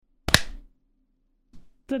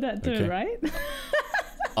Did that do it right?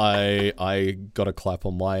 I got a clap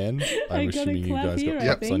on my end. I'm got a assuming you clap guys here, got I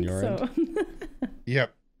claps on your think end.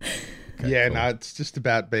 Yep. Okay, Yeah, cool. no, it's just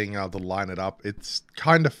about being able to line it up. It's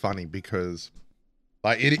kind of funny because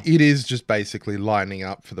like it is just basically lining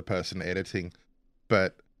up for the person editing.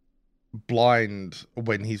 But Blind,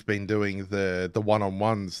 when he's been doing the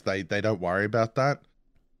one-on-ones, they don't worry about that.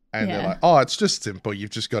 And they're Yeah. like, oh, it's just simple. You've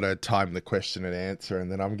just got to time the question and answer.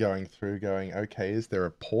 And then I'm going through going, okay, is there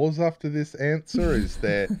a pause after this answer? Is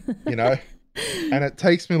there, you know? And it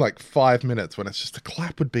takes me like 5 minutes when it's just a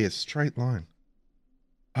clap would be a straight line.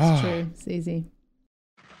 It's true. It's easy.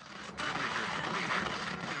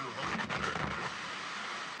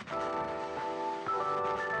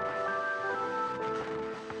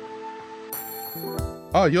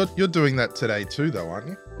 Oh, you're doing that today too, though, aren't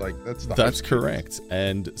you? Like That's correct.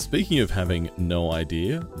 And speaking of having no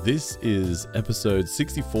idea, this is episode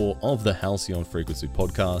 64 of the Halcyon Frequency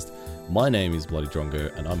podcast. My name is Bloody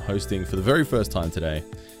Drongo, and I'm hosting for the very first time today.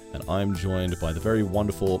 And I'm joined by the very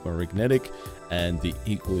wonderful Marignetic and the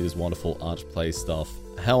equally as wonderful Archplay stuff.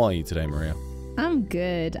 How are you today, Maria? I'm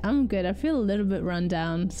good. I feel a little bit run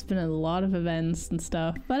down. It's been a lot of events and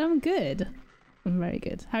stuff, but I'm good. I'm very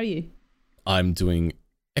good. How are you? I'm doing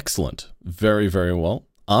excellent. Very, very well.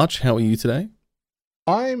 Arch, how are you today?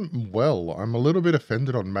 I'm well. I'm a little bit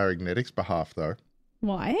offended on Marignetic's behalf, though.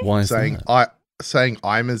 Why? Why is that? Saying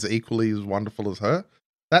I'm as equally as wonderful as her.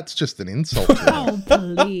 That's just an insult to her. Oh,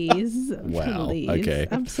 please. Wow, Please. okay.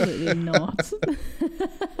 Absolutely not.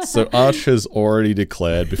 So Arch has already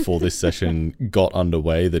declared before this session got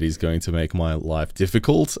underway that he's going to make my life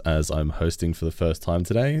difficult as I'm hosting for the first time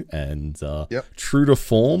today. And true to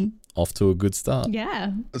form, off to a good start.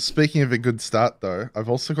 Yeah. Speaking of a good start, though, I've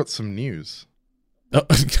also got some news. Oh,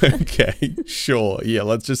 okay, sure. Yeah,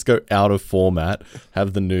 let's just go out of format,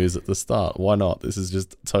 have the news at the start. Why not? This is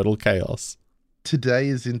just total chaos. Today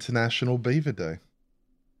is International Beaver Day.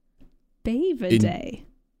 Beaver Day.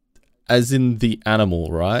 As in the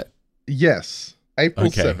animal, right? Yes. April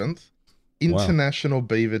Okay. 7th, International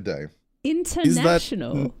Beaver Day.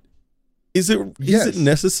 International. Is it Yes.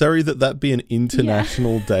 necessary that be an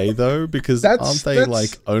international day though? Because aren't they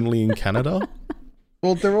like only in Canada?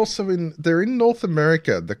 Well, they're in North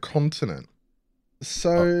America, the continent.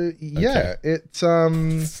 So yeah, it's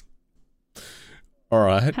All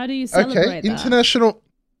right. How do you celebrate that?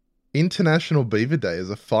 International Beaver Day is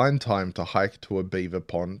a fine time to hike to a beaver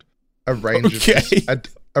pond, arrange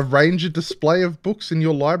a display of books in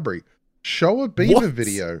your library, show a beaver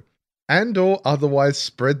video, and or otherwise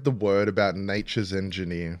spread the word about nature's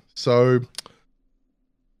engineer. So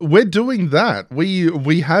we're doing that.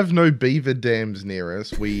 We have no beaver dams near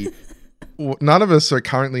us. None of us are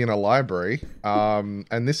currently in a library.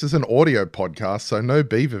 And this is an audio podcast, so no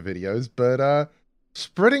beaver videos, but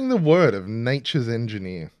spreading the word of nature's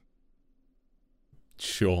engineer.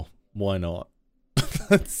 Sure, why not?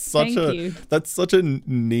 That's such a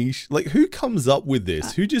niche. Like, who comes up with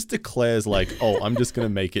this? Who just declares like, "Oh, I'm just going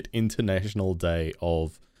to make it International Day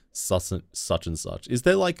of such and such"? Is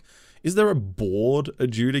there a board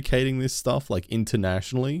adjudicating this stuff like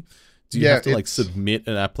internationally? Do you have to like submit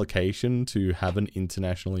an application to have an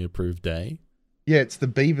internationally approved day? Yeah, it's the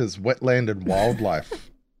Beavers, Wetland and Wildlife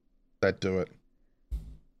that do it.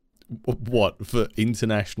 What, for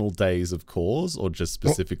international days of cause, or just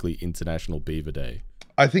specifically International Beaver Day?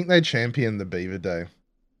 I think they champion the Beaver Day.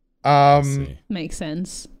 Makes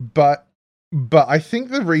sense. But I think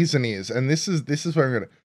the reason is, and this is where I'm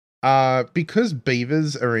gonna, because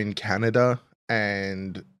beavers are in Canada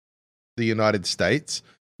and the United States,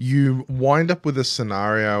 you wind up with a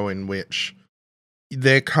scenario in which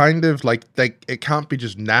they're kind of like it can't be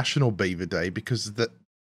just National Beaver Day because the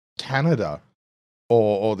Canada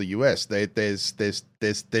or the US, there's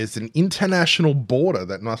an international border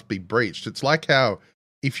that must be breached. It's like how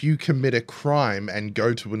if you commit a crime and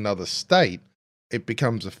go to another state, it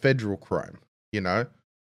becomes a federal crime, you know?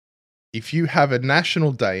 If you have a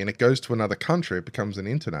national day and it goes to another country, it becomes an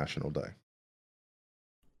international day.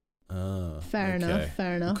 Fair enough.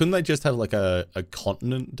 Couldn't they just have like a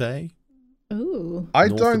continent day? Ooh.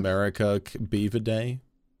 North America Beaver Day?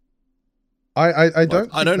 I don't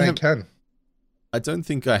think they can. I don't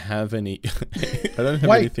think I have any. I don't have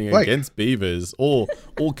anything against beavers or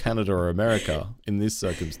Canada or America in this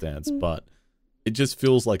circumstance, but it just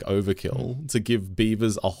feels like overkill to give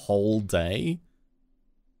beavers a whole day.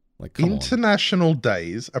 Like, come International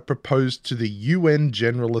days are proposed to the UN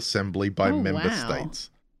General Assembly by member states.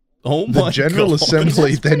 Oh my God. The General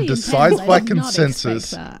Assembly then decides by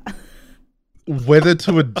consensus whether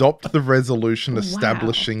to adopt the resolution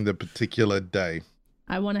establishing the particular day.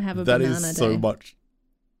 I want to have a banana day. That is so much.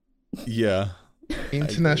 Yeah.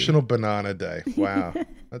 International Banana Day. Wow.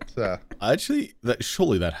 That's Actually,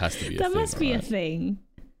 surely that has to be a thing. That must be a right? thing.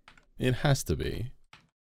 It has to be.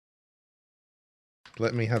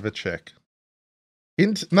 Let me have a check.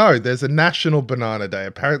 No, there's a National Banana Day.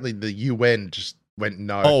 Apparently the UN just went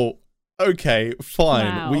no. Oh, okay, fine.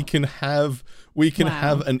 Wow. We can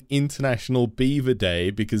have an International Beaver Day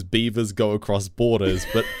because beavers go across borders,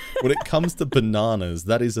 but when it comes to bananas,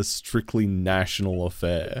 that is a strictly national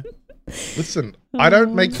affair. Listen, I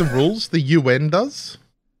don't make the rules, the UN does.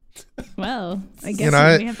 Well, I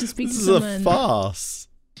guess we have to speak to This is someone. a farce.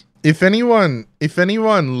 If anyone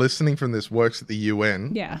listening from this works at the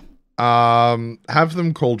UN, Yeah. have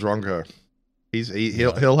them call Drongo.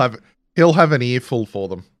 He'll have an earful for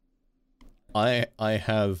them. I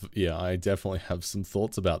definitely have some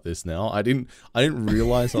thoughts about this now. I didn't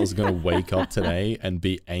realize I was going to wake up today and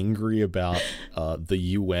be angry about the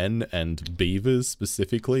UN and beavers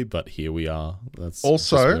specifically, but here we are. That's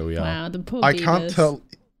Also, just where we are. Wow, the poor I beavers. can't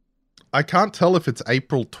tell if it's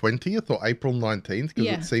April 20th or April 19th because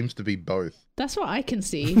Yeah. it seems to be both. That's what I can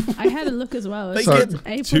see. I had a look as well. They get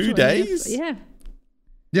April 2 20th. days? Yeah.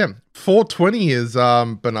 Yeah, 420 is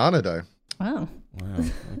Banana Day. Wow. Wow.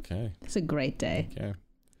 Okay. It's a great day. Okay.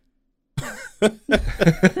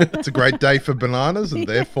 It's a great day for bananas and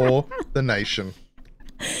therefore the nation.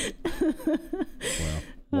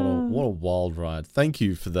 Wow. What a wild ride. Thank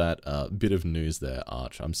you for that bit of news there,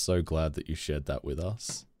 Arch. I'm so glad that you shared that with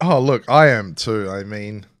us. Oh, look, I am too. I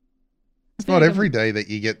mean, it's feel not like every day that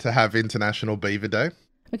you get to have International Beaver Day.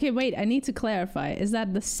 Okay, wait. I need to clarify. Is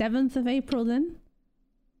that the 7th of April then?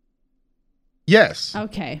 Yes.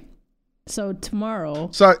 Okay. So tomorrow,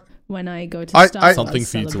 So when I go to Star Wars Something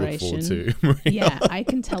for you to look forward celebration, to. Maria. yeah, I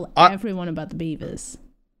can tell everyone about the beavers.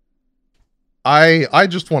 I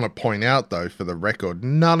just want to point out, though, for the record,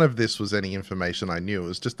 none of this was any information I knew. It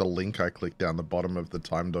was just a link I clicked down the bottom of the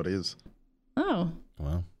time.is. Oh.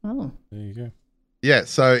 Wow. Oh. There you go. Yeah,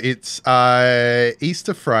 so it's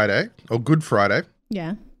Easter Friday, or Good Friday.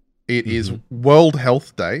 Yeah. It is World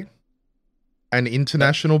Health Day and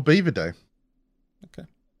International Beaver Day. Okay.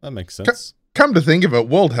 That makes sense. Come to think of it,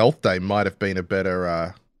 World Health Day might have been a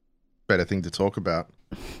better thing to talk about.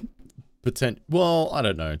 Well, I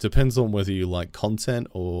don't know. It depends on whether you like content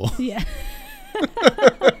or... Yeah.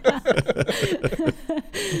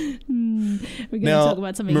 We're going to Now, talk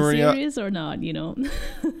about something Maria- serious or not, you know?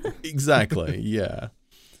 Exactly, yeah.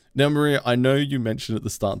 Now, Maria, I know you mentioned at the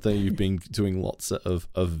start that you've been doing lots of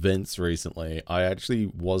events recently. I actually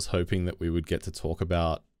was hoping that we would get to talk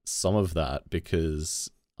about some of that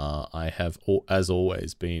because I have, as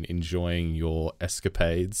always, been enjoying your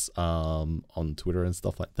escapades on Twitter and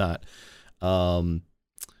stuff like that.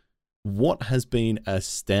 What has been a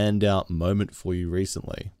standout moment for you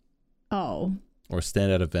recently? Oh. Or a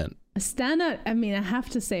standout event? A standout, I mean, I have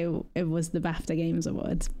to say it was the BAFTA Games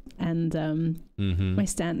Awards. And my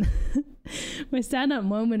standout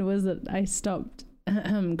moment was that I stopped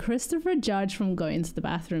Christopher Judge from going to the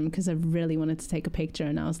bathroom because I really wanted to take a picture.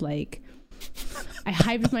 And I was like, I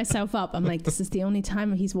hyped myself up. I'm like, this is the only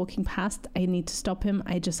time he's walking past. I need to stop him.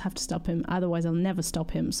 I just have to stop him. Otherwise, I'll never stop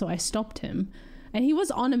him. So I stopped him. And he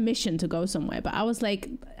was on a mission to go somewhere. But I was like,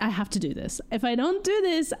 I have to do this. If I don't do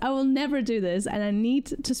this, I will never do this. And I need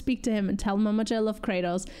to speak to him and tell him how much I love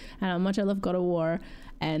Kratos and how much I love God of War.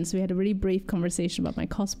 And so we had a really brief conversation about my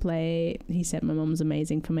cosplay. He said my mom's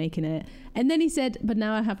amazing for making it. And then he said, but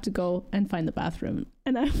now I have to go and find the bathroom.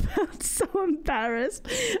 And I felt so embarrassed.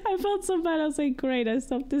 I felt so bad. I was like, great, I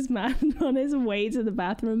stopped this man on his way to the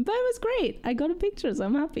bathroom. But it was great. I got a picture, so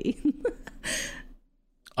I'm happy.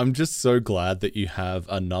 I'm just so glad that you have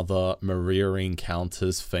another Maria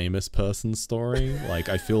Encounters famous person story. Like,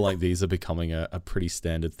 I feel like these are becoming a pretty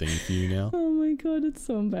standard thing for you now. Oh my God, it's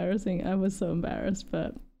so embarrassing. I was so embarrassed,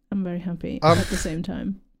 but I'm very happy at the same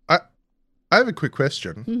time. I have a quick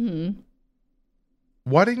question. Mm-hmm.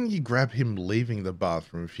 Why didn't you grab him leaving the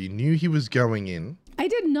bathroom if you knew he was going in? I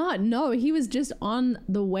did not know. He was just on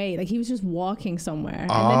the way. Like, he was just walking somewhere. And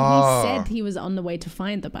then he said he was on the way to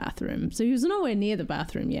find the bathroom. So he was nowhere near the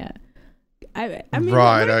bathroom yet. I mean,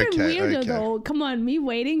 right, it would have been okay, weirder okay. though. Come on, me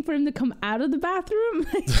waiting for him to come out of the bathroom?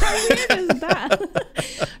 Like, how weird is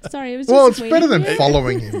that? Sorry, it was just Well, it's waiting better than here.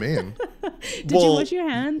 following him in. Did you wash your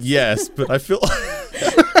hands? Yes, but I feel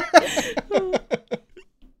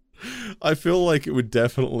I feel like it would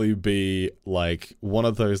definitely be like one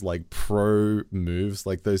of those like pro moves,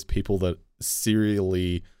 like those people that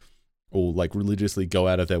serially or like religiously go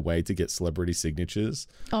out of their way to get celebrity signatures.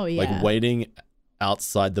 Oh, yeah. Like waiting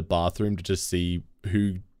outside the bathroom to just see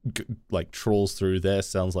who like trawls through there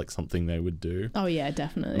sounds like something they would do. Oh, yeah,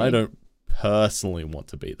 definitely. And I don't personally want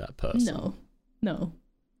to be that person. No.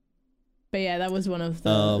 But yeah, that was one of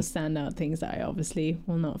the standout things that I obviously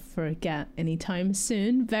will not forget anytime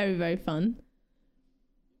soon. Very, very fun.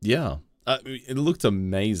 Yeah, it looked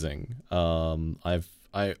amazing. I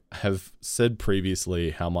have said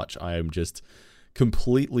previously how much I am just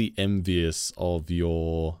completely envious of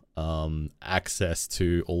your access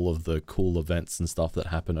to all of the cool events and stuff that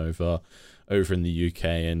happen over in the UK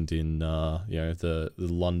and in the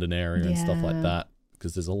London area and stuff like that.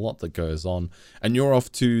 Because there's a lot that goes on, and you're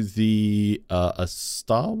off to the a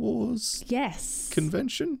Star Wars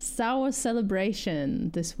convention, Star Wars celebration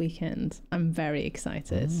this weekend. I'm very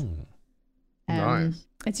excited. Nice.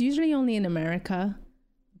 It's usually only in America,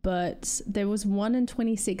 but there was one in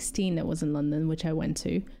 2016 that was in London, which I went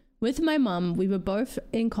to with my mum. We were both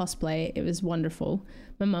in cosplay. It was wonderful.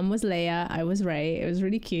 My mum was Leia, I was Rey. It was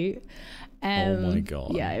really cute. Oh my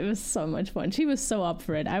god! Yeah, it was so much fun. She was so up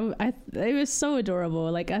for it. It was so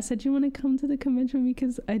adorable. Like I said, you want to come to the convention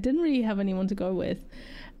because I didn't really have anyone to go with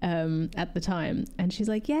at the time, and she's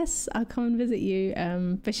like, "Yes, I'll come and visit you."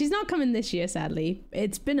 But she's not coming this year, sadly.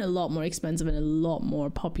 It's been a lot more expensive and a lot more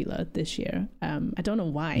popular this year. I don't know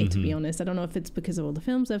why, to be honest. I don't know if it's because of all the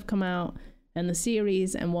films that have come out and the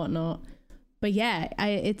series and whatnot. But yeah,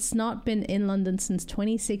 it's not been in London since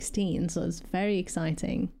 2016, so it's very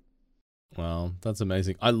exciting. Wow, that's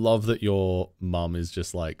amazing. I love that your mum is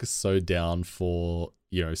just like so down for,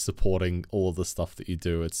 supporting all of the stuff that you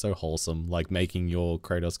do. It's so wholesome, like making your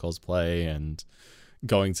Kratos cosplay and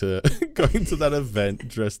going to that event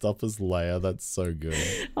dressed up as Leia. That's so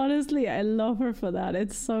good. Honestly, I love her for that.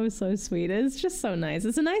 It's so sweet. It's just so nice.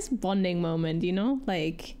 It's a nice bonding moment,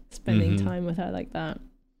 like spending time with her like that.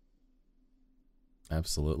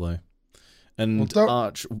 Absolutely. And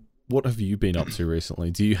Arch, what have you been up to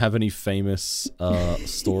recently? Do you have any famous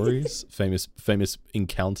stories, famous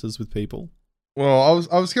encounters with people? Well,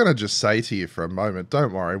 I was gonna just say to you for a moment,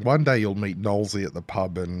 don't worry. One day you'll meet Nolsey at the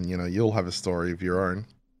pub, and you'll have a story of your own.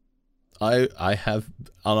 I have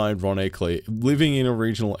unironically, living in a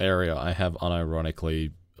regional area, I have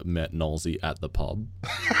unironically met Nolsey at the pub.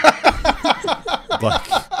 Like,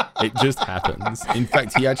 it just happens. In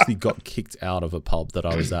fact, he actually got kicked out of a pub that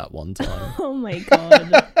I was at one time. Oh my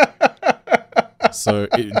god. So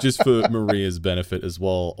just for Maria's benefit as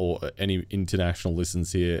well, or any international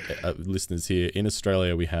listeners here, in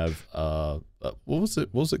Australia we have what was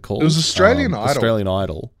it called? It was Australian Idol. Australian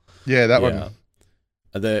Idol. Yeah, that one.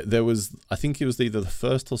 There was, I think it was either the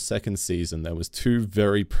first or second season, there was two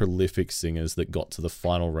very prolific singers that got to the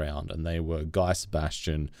final round, and they were Guy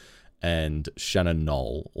Sebastian and Shannon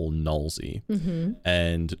Knoll, or Nolsey.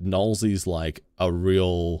 And Nolsey's like a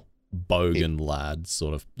real bogan lad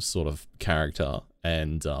sort of character,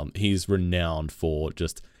 and he's renowned for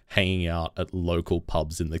just hanging out at local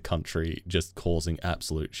pubs in the country, just causing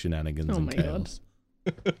absolute shenanigans and chaos.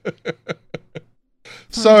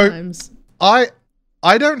 So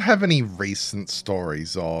I don't have any recent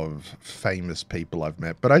stories of famous people I've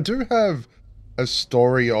met, but I do have a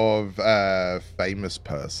story of a famous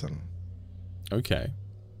person. Okay.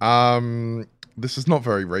 This is not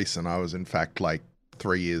very recent. I was in fact like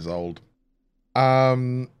 3 years old.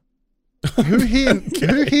 Who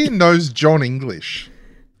here knows John English?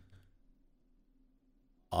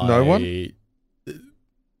 No one?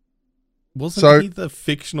 Wasn't he the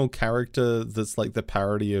fictional character that's like the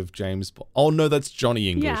parody of James Bond? Oh no, that's Johnny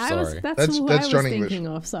English. Yeah, sorry. That's who I was thinking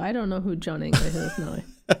of. So I don't know who John English is now.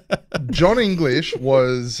 John English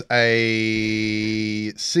was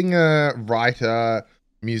a singer, writer,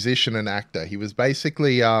 musician, and actor. He was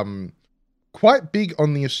basically quite big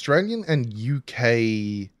on the Australian and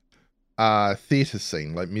UK theatre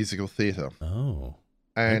scene, like musical theatre. Oh.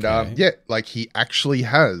 And okay. like he actually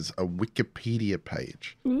has a Wikipedia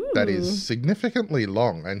page that is significantly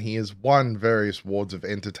long, and he has won various awards of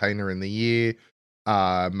Entertainer in the Year,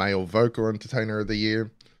 Male Vocal Entertainer of the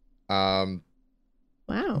Year. Wow.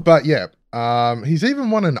 But yeah, he's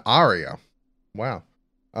even won an ARIA. Wow.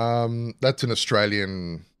 That's an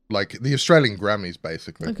Australian, like the Australian Grammys,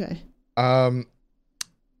 basically. Okay.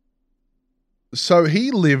 So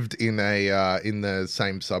he lived in the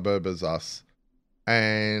same suburb as us.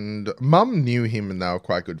 And Mum knew him and they were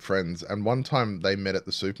quite good friends. And one time they met at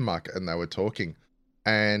the supermarket and they were talking.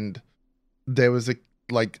 And there was at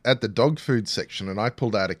the dog food section, and I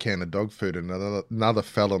pulled out a can of dog food, and another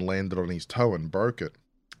fell and landed on his toe and broke it.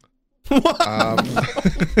 Oh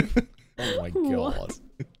my god.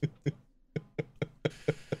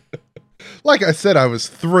 Like I said, I was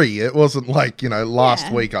 3. It wasn't like,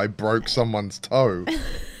 last week I broke someone's toe.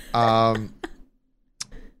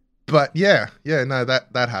 But no,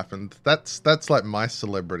 that happened. That's like my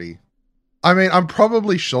celebrity I mean, I'm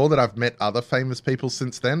probably sure that I've met other famous people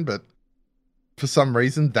since then, but for some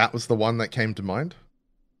reason, that was the one that came to mind.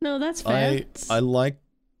 No, that's fair. I like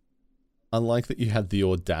that you had the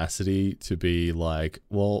audacity to be like,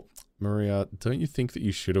 well, Maria, don't you think that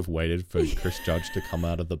you should have waited for Chris Judge to come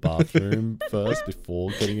out of the bathroom first before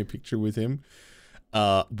getting a picture with him?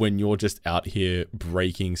 When you're just out here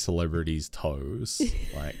breaking celebrities' toes.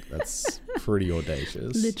 Like, that's pretty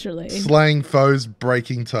audacious. Literally. Slaying foes,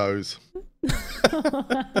 breaking toes.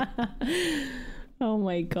 Oh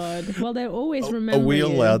my god. Well, they're always remembering. Are we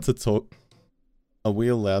allowed to talk? Are we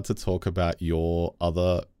allowed to talk about your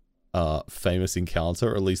other famous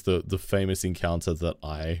encounter, or at least the famous encounter that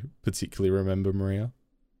I particularly remember, Maria?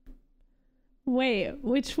 Wait,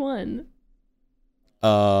 which one?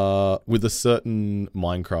 With a certain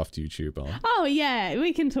Minecraft YouTuber. Oh yeah,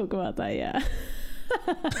 we can talk about that. Yeah.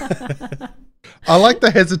 I like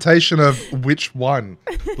the hesitation of which one.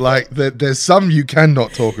 Like, there's some you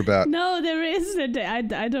cannot talk about. No, there is.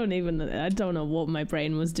 I don't know what my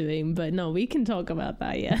brain was doing, but no, we can talk about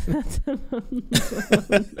that. Yeah.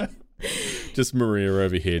 Just Maria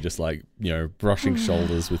over here, just like, brushing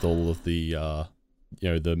shoulders with all of the,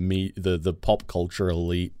 the pop culture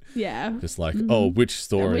elite. Yeah. Just like, which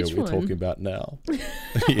story are we talking about now?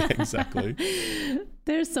 Yeah, exactly.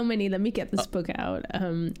 There's so many. Let me get this book out.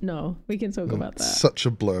 No, we can talk about that. Such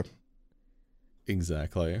a blur.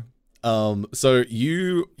 Exactly. So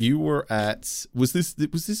you were at, was this a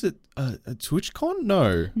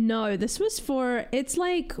TwitchCon? No, this was for, it's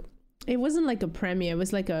like, it wasn't like a premiere. It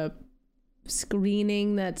was like a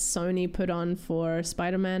screening that Sony put on for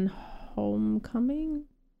Spider-Man Homecoming.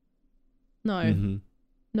 No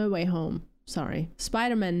Way Home. Sorry,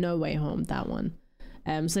 Spider-Man No Way Home. That one.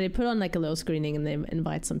 So they put on like a little screening and they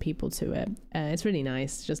invite some people to it. It's really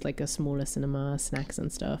nice, just like a smaller cinema, snacks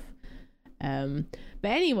and stuff. But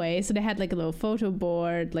anyway, so they had like a little photo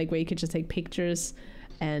board, like where you could just take pictures.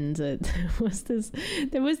 And there was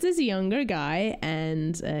this younger guy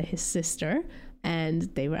and his sister, and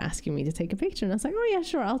they were asking me to take a picture, and I was like, oh yeah,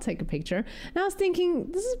 sure, I'll take a picture. And I was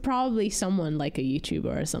thinking, this is probably someone like a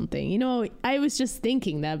YouTuber or something. I was just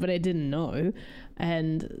thinking that, but I didn't know.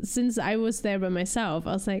 And since I was there by myself,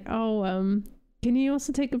 I was like, oh, can you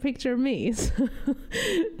also take a picture of me?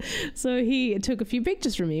 So he took a few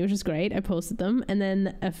pictures for me, which is great. I posted them. And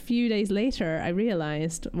then a few days later, I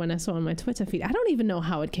realized when I saw on my Twitter feed, I don't even know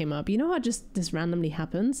how it came up. You know how just this randomly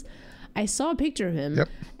happens? I saw a picture of him,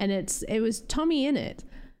 and it was Tommy in it.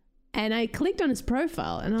 And I clicked on his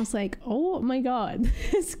profile and I was like, oh my God,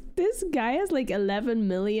 this guy has like 11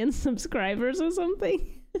 million subscribers or something.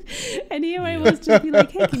 And here I was just be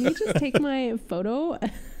like, hey, can you just take my photo?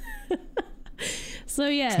 So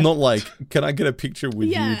yeah, it's not like, can I get a picture with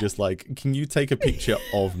you? Just like, can you take a picture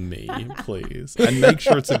of me, please, and make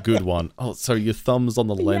sure it's a good one. Oh, so your thumb's on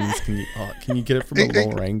the lens. Can you get it from a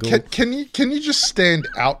lower angle? Can you just stand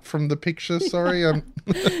out from the picture? Sorry,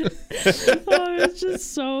 it's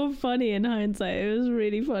just so funny in hindsight. It was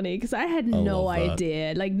really funny because I had no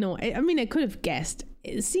idea. Like, no, I mean, I could have guessed.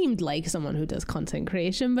 It seemed like someone who does content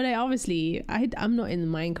creation, but I'm not in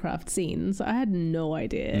the Minecraft scene, so I had no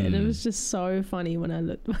idea. And it was just so funny when I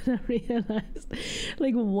realized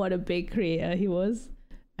like what a big creator he was.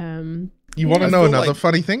 You want to know another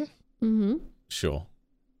funny thing? Mm-hmm. Sure.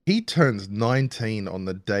 He turns 19 on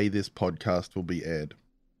the day this podcast will be aired.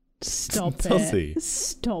 Stop it. Does he?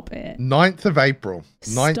 Stop it. 9th of April.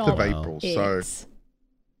 9th Stop of April. it. So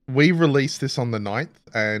we release this on the 9th,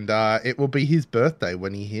 and it will be his birthday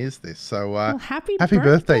when he hears this. So happy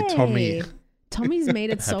birthday, Tommy. Tommy's made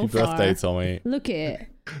it so happy far. Happy birthday, Tommy. Look at it.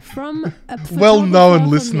 From a well-known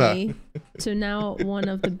listener to now one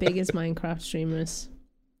of the biggest Minecraft streamers.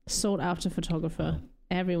 Sought after photographer.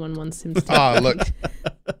 Everyone wants him to look.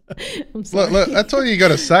 Look, that's all you got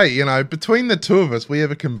to say. Between the two of us, we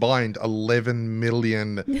have a combined 11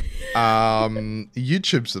 million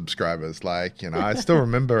YouTube subscribers. Like, I still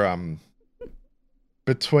remember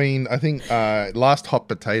between, I think, last Hot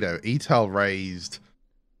Potato, Etal raised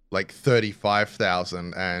like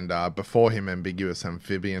 35,000, and before him, Ambiguous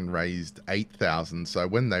Amphibian raised 8,000. So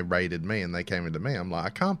when they raided me and they came into me, I'm like, I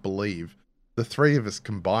can't believe the three of us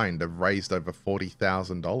combined have raised over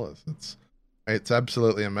 $40,000. It's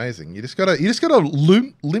absolutely amazing. You just gotta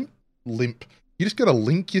limp. You just gotta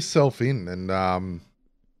link yourself in, and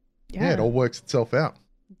it all works itself out.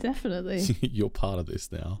 Definitely. You're part of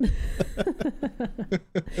this now.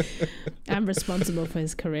 I'm responsible for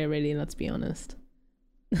his career, really. Let's be honest.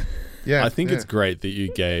 Yeah, I think it's great that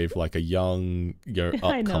you gave like a young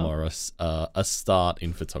upcomer a start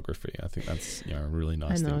in photography. I think that's a really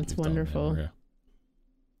nice thing. I know, it's wonderful.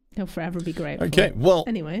 He'll forever be grateful. Okay, well,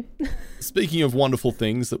 anyway. Speaking of wonderful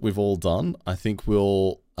things that we've all done, I think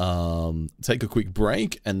we'll take a quick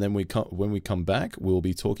break, and then when we come back, we'll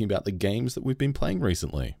be talking about the games that we've been playing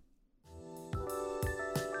recently.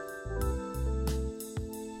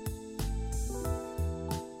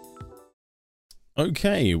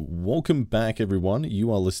 Okay, welcome back, everyone.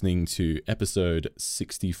 You are listening to episode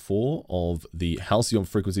 64 of the Halcyon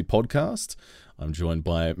Frequency podcast. I'm joined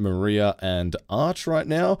by Maria and Arch right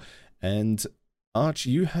now. And Arch,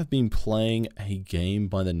 you have been playing a game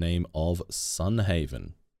by the name of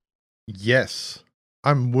Sunhaven. Yes,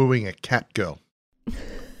 I'm wooing a cat girl.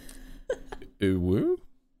 Woo?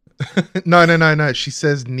 No. She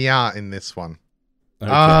says nya in this one.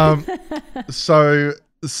 Okay. So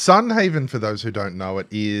Sunhaven, for those who don't know it,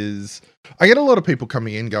 is... I get a lot of people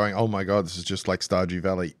coming in going, oh my god, this is just like Stardew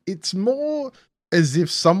Valley. It's more as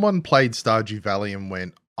if someone played Stardew Valley and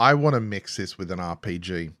went, I want to mix this with an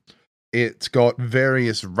RPG. It's got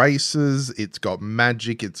various races, it's got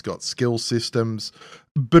magic, it's got skill systems,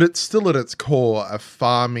 but it's still at its core a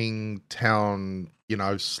farming town,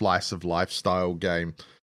 slice of lifestyle game.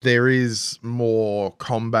 There is more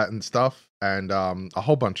combat and stuff and a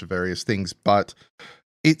whole bunch of various things, but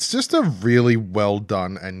it's just a really well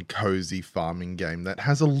done and cozy farming game that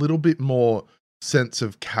has a little bit more sense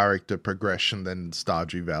of character progression than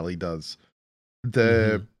Stardew Valley does.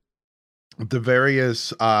 The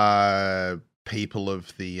various people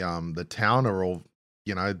of the town are all,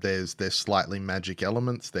 there's slightly magic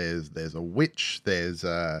elements. There's a witch, there's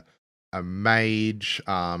a mage,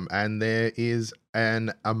 and there is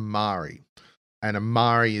an Amari. And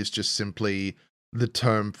Amari is just simply the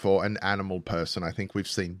term for an animal person. I think we've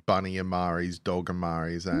seen bunny Amaris, dog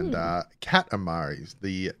Amaris, and cat Amaris.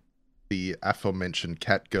 The aforementioned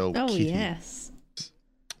cat girl. Oh, Kitty. yes.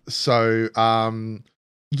 So,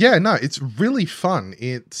 it's really fun.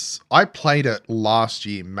 I played it last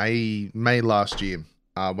year, May last year,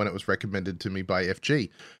 when it was recommended to me by FG.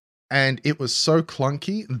 And it was so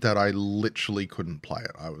clunky that I literally couldn't play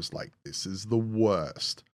it. I was like, this is the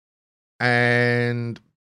worst. And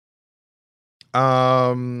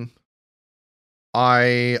I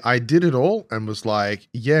did it all and was like,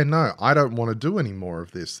 yeah, no, I don't want to do any more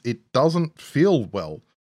of this. It doesn't feel well.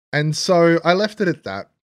 And so I left it at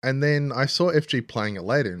that. And then I saw FG playing it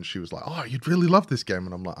later and she was like, oh, you'd really love this game.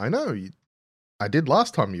 And I'm like, I know, I did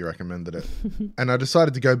last time you recommended it. And I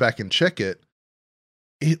decided to go back and check it.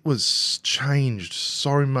 It was changed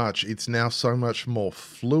so much. It's now so much more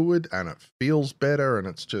fluid and it feels better. And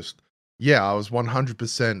it's just, I was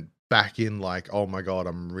 100% back in like, oh my God,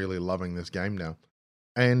 I'm really loving this game now.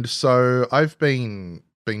 And so I've been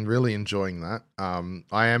really enjoying that.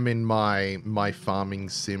 I am in my farming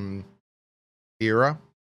sim era.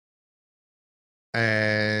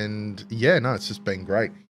 And it's just been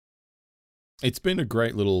great. It's been a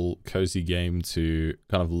great little cozy game to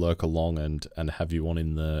kind of lurk along and have you on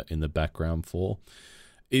in the background for.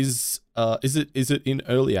 Is it in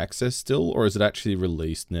early access still, or is it actually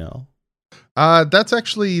released now? That's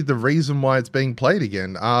actually the reason why it's being played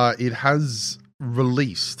again. It has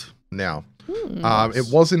released now. Nice. It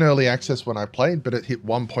was in early access when I played, but it hit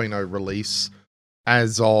 1.0 release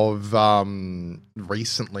as of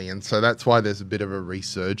recently, and so that's why there's a bit of a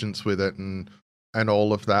resurgence with it and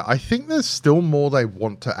all of that. I think there's still more they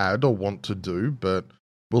want to add or want to do, but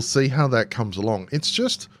we'll see how that comes along. It's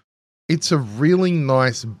a really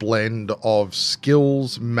nice blend of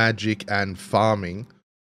skills, magic, and farming,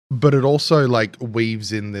 but it also like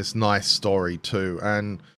weaves in this nice story too,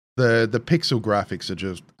 and the pixel graphics are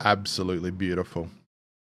just absolutely beautiful.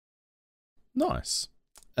 Nice.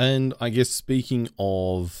 And I guess speaking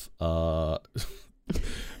of pixel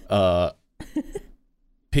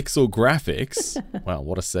graphics, wow,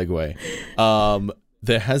 what a segue.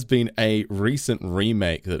 There has been a recent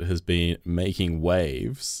remake that has been making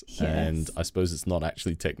waves, and I suppose it's not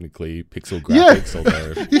actually technically pixel graphics.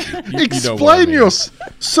 Although explain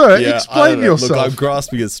yourself. Look, I'm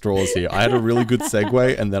grasping at straws here. I had a really good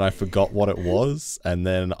segue, and then I forgot what it was, and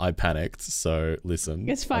then I panicked. So listen,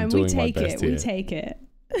 it's fine. I'm doing We take my best it. here. We take it.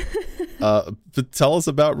 But tell us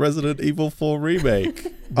about Resident Evil 4 Remake,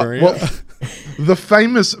 Maria. The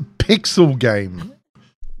famous pixel game.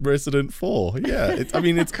 Resident 4, yeah. It's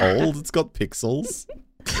old. It's got pixels.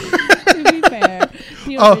 To be fair,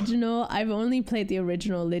 the original, I've only played the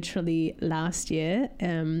original literally last year,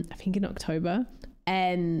 I think in October,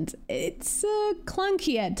 and it's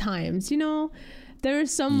clunky at times, There are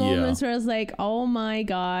some moments where I was like, oh my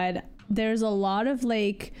God, there's a lot of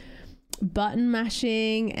like button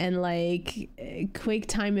mashing and like quick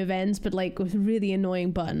time events, but like with really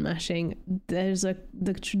annoying button mashing. There's the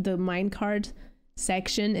minecart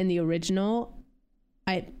section in the original,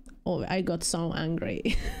 I got so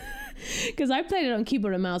angry. Because I played it on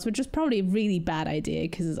keyboard and mouse, which was probably a really bad idea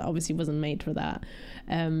because it obviously wasn't made for that.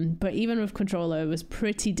 But even with controller, it was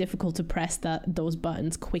pretty difficult to press those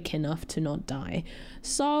buttons quick enough to not die.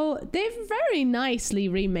 So they've very nicely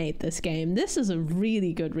remade this game. This is a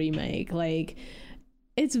really good remake. Like,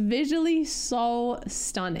 it's visually so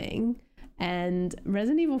stunning. And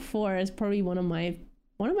Resident Evil 4 is probably one of my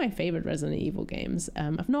favorite Resident Evil games.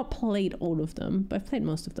 I've not played all of them, but I've played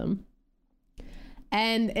most of them.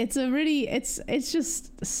 And it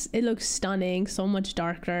looks stunning, so much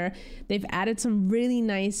darker. They've added some really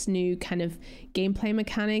nice new kind of gameplay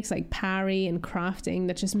mechanics like parry and crafting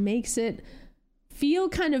that just makes it feel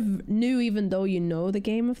kind of new, even though you know the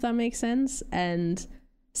game, if that makes sense. And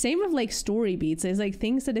same with like story beats. There's like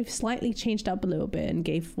things that they've slightly changed up a little bit and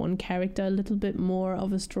gave one character a little bit more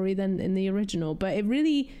of a story than in the original. But it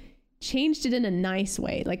really changed it in a nice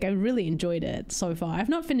way. Like, I really enjoyed it so far. I've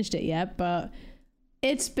not finished it yet, but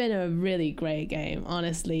it's been a really great game,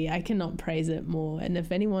 honestly. I cannot praise it more. And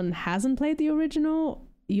if anyone hasn't played the original,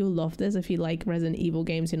 you'll love this if you like Resident Evil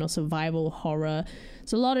games, survival, horror.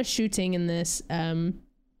 So a lot of shooting in this.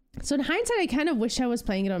 So in hindsight, I kind of wish I was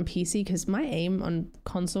playing it on PC because my aim on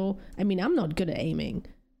console, I mean, I'm not good at aiming,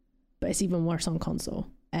 but it's even worse on console.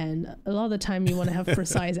 And a lot of the time you want to have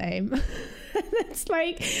precise aim. It's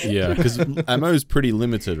like... Yeah, because ammo is pretty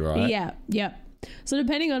limited, right? Yeah. So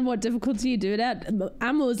depending on what difficulty you do it at,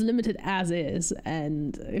 ammo is limited as is.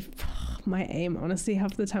 And if my aim, honestly,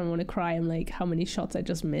 half the time I want to cry. I'm like, how many shots I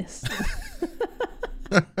just missed.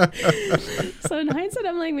 So in hindsight,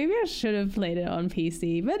 I'm like, maybe I should have played it on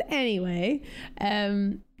PC. But anyway,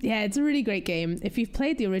 yeah, it's a really great game. If you've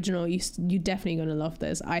played the original, you're definitely going to love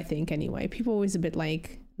this, I think, anyway. People are always a bit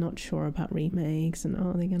like, not sure about remakes and,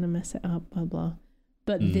 oh, they're going to mess it up, blah, blah.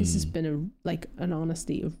 But this has been an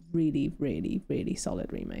honesty of really, really, really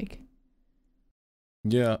solid remake.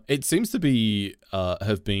 Yeah, it seems to be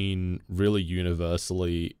have been really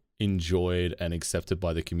universally enjoyed and accepted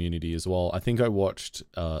by the community as well. I think I watched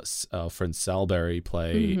our friend Salberry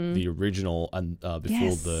play the original and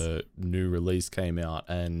before the new release came out,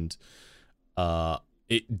 and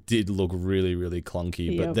it did look really, really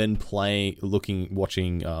clunky. But then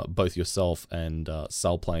watching both yourself and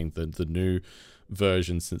Sal playing the new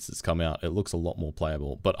version since it's come out, it looks a lot more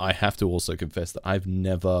playable. But I have to also confess that I've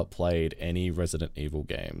never played any Resident Evil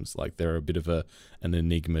games. Like, they're a bit of an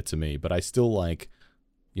enigma to me, but I still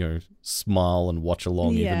smile and watch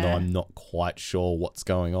along even though I'm not quite sure what's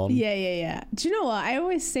going on. Yeah. Do you know what? I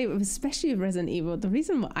always say, especially with Resident Evil, the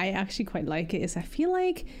reason why I actually quite like it is I feel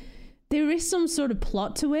like there is some sort of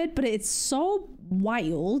plot to it, but it's so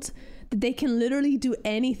wild that they can literally do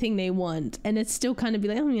anything they want and it's still kind of be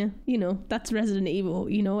like, oh yeah, that's Resident Evil.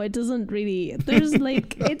 It doesn't really, there's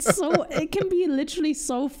like, it can be literally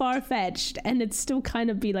so far-fetched and it's still kind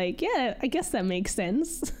of be like, yeah, I guess that makes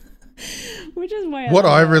sense. Which is why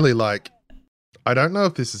I really like, I don't know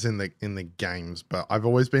if this is in the games, but I've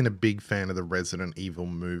always been a big fan of the Resident Evil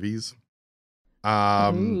movies.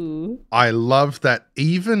 I love that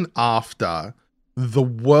even after the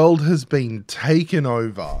world has been taken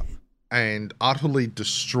over and utterly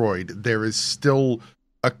destroyed, there is still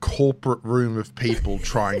a corporate room of people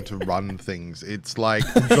trying to run things. It's like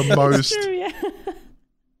the most... True, yeah.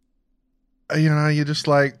 You're just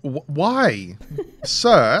like, why?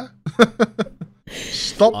 Sir?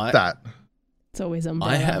 Stop that. It's always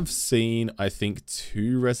Umbrella. I have seen, I think,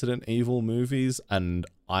 2 Resident Evil movies, and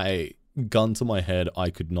gun to my head, I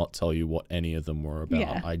could not tell you what any of them were about.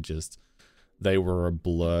 Yeah. They were a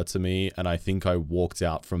blur to me, and I think I walked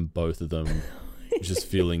out from both of them just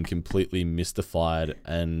feeling completely mystified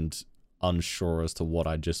and unsure as to what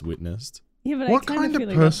I just witnessed. Yeah, but what kind of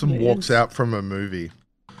person walks out from a movie?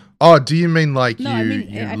 Oh, do you mean like you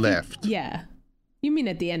left? Yeah. You mean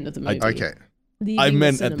at the end of the movie. Okay. I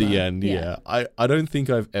meant at the end, yeah. I don't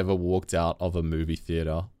think I've ever walked out of a movie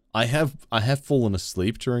theater. I have fallen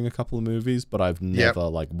asleep during a couple of movies, but I've never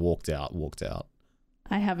walked out.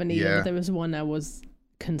 I haven't either, but there was one I was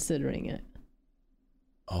considering it.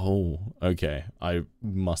 Oh, okay. I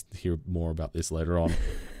must hear more about this later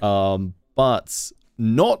on. But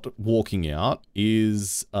not walking out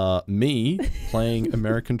is me playing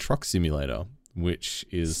American Truck Simulator, which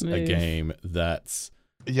is a game that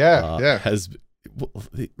has...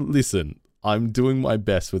 Listen, I'm doing my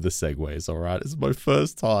best with the segues, all right? It's my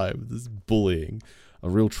first time. This is bullying. A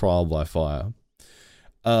real trial by fire.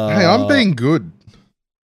 Hey, I'm being good.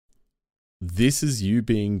 This is you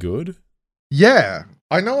being good? Yeah.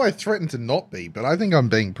 I know I threatened to not be, but I think I'm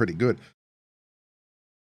being pretty good.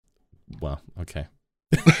 Well, okay.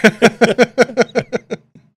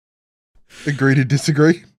 Agree to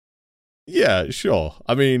disagree. Yeah, sure.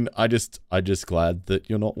 I mean, I just glad that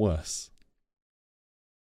you're not worse.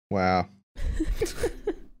 Wow.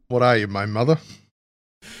 What are you, my mother?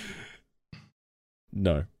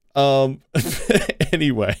 No.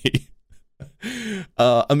 Anyway,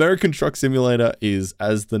 American Truck Simulator is,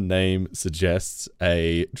 as the name suggests,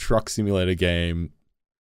 a truck simulator game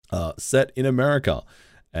set in America.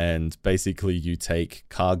 And basically you take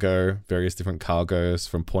cargo, various different cargoes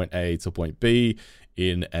from point A to point B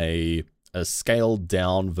in a scaled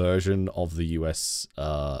down version of the US,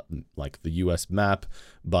 like the US map,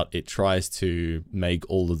 but it tries to make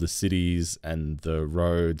all of the cities and the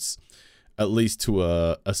roads, at least to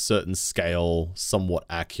a certain scale, somewhat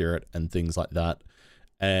accurate and things like that.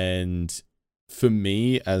 And for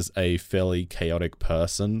me, as a fairly chaotic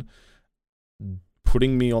person,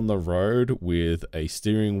 putting me on the road with a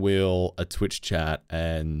steering wheel, a Twitch chat,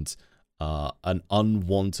 and an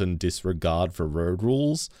unwanted disregard for road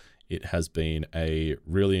rules, it has been a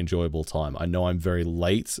really enjoyable time. I know I'm very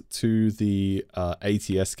late to the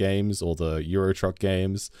ATS games or the Euro Truck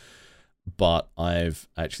games, but I've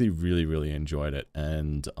actually really, really enjoyed it,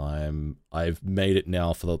 and I've made it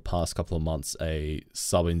now for the past couple of months a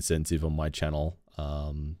sub incentive on my channel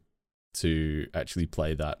to actually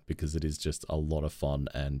play that, because it is just a lot of fun,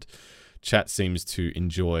 and chat seems to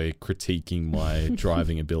enjoy critiquing my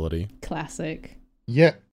driving ability. Classic.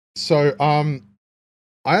 Yeah. So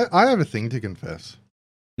I have a thing to confess.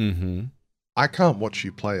 Mm-hmm. I can't watch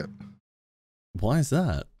you play it. Why is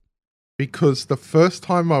that? Because the first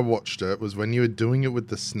time I watched it was when you were doing it with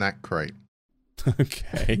the snack crate.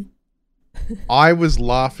 Okay. I was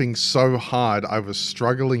laughing so hard I was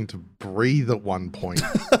struggling to breathe at one point.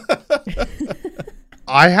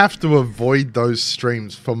 I have to avoid those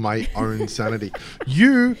streams for my own sanity.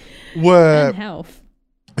 You were... And health.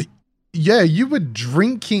 Yeah, you were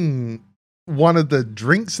drinking one of the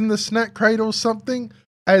drinks in the snack crate or something,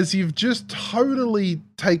 as you've just totally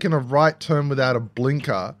taken a right turn without a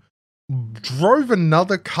blinker, drove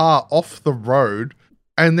another car off the road,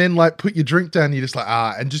 and then like put your drink down, you're just like,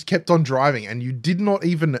 and just kept on driving, and you did not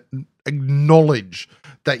even acknowledge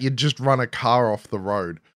that you'd just run a car off the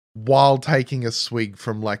road while taking a swig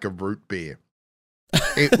from like a root beer.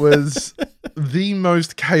 It was the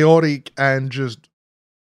most chaotic and just,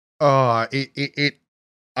 I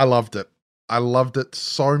loved it. I loved it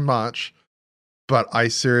so much, but I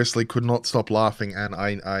seriously could not stop laughing, and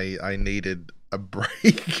I needed a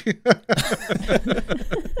break.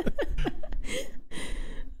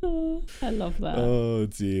 I love that. Oh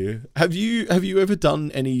dear. Have you ever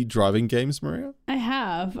done any driving games, Maria? I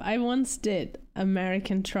have. I once did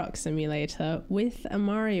American Truck Simulator with a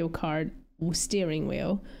Mario Kart steering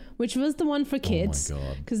wheel, which was the one for kids. Oh my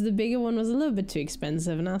God. Because the bigger one was a little bit too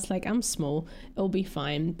expensive, and I was like, I'm small, it'll be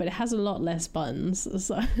fine, but it has a lot less buttons,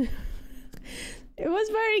 so it was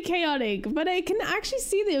very chaotic, but I can actually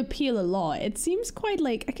see the appeal a lot. It seems quite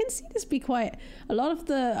like, I can see this be quite, a lot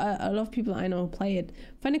of people I know who play it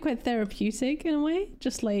find it quite therapeutic in a way,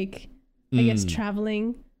 just like, I guess,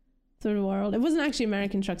 traveling through the world. It wasn't actually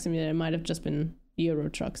American Truck Simulator, it might have just been Euro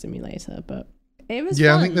Truck Simulator, but it was fun.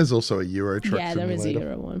 I think there's also a Euro Truck Simulator. Yeah, there is a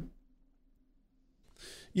Euro one.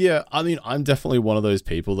 Yeah, I mean, I'm definitely one of those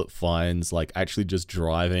people that finds like actually just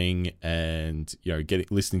driving and, you know,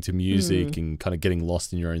 listening to music and kind of getting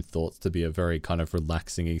lost in your own thoughts to be a very kind of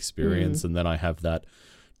relaxing experience. And then I have that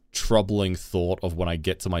troubling thought of when I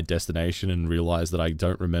get to my destination and realize that I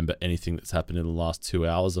don't remember anything that's happened in the last 2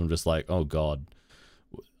 hours. I'm just like, oh God,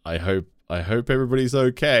 I hope everybody's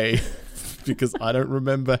okay because I don't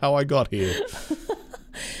remember how I got here.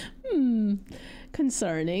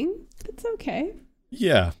 Concerning. It's okay.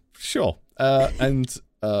 Yeah, sure. And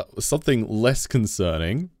something less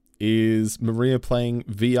concerning is Maria playing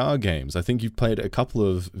VR games. I think you've played a couple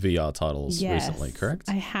of VR titles recently, correct?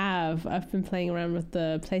 I have. I've been playing around with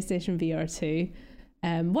the PlayStation VR 2.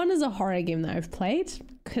 One is a horror game that I've played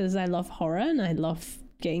because I love horror and I love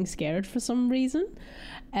getting scared for some reason.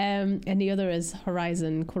 And the other is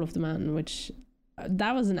Horizon Call of the Mountain, which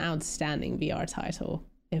that was an outstanding VR title,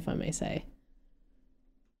 if I may say.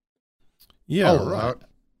 Yeah, right.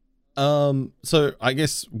 So I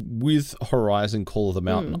guess with Horizon Call of the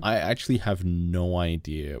Mountain, I actually have no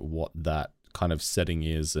idea what that kind of setting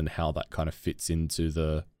is and how that kind of fits into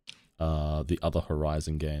the other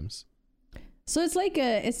Horizon games. So it's like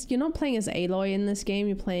you're not playing as Aloy in this game.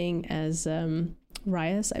 You're playing as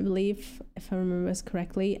Rias, I believe, if I remember this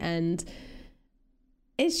correctly, and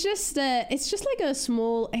it's just like a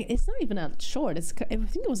small, it's not even that short, I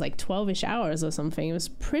think it was like 12ish hours or something. It was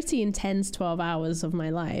pretty intense 12 hours of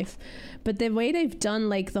my life, but the way they've done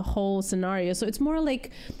like the whole scenario, so it's more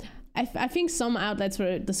like, I think some outlets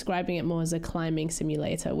were describing it more as a climbing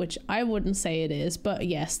simulator, which I wouldn't say it is. But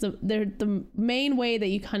yes, the main way that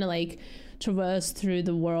you kind of like traverse through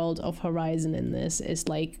the world of Horizon in this is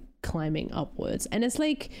like climbing upwards. And it's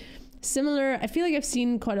like similar. I feel like I've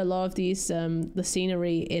seen quite a lot of these, the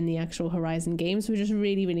scenery in the actual Horizon games, which is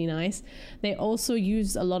really, really nice. They also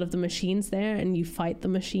use a lot of the machines there, and you fight the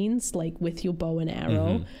machines like with your bow and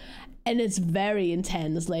arrow. Mm-hmm. And it's very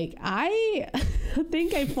intense. Like I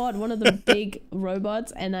think I fought one of the big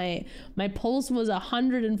robots, and my pulse was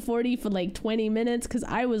 140 for like 20 minutes because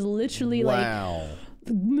I was literally like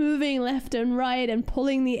moving left and right and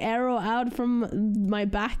pulling the arrow out from my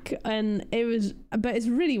back, and but it's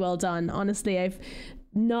really well done. Honestly, I've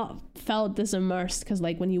not felt this immersed because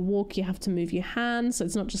like when you walk, you have to move your hands, so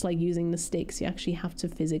it's not just like using the sticks. You actually have to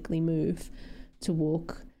physically move to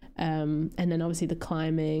walk. And then obviously the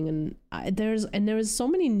climbing, and there was so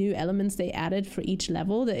many new elements they added for each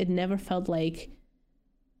level that it never felt like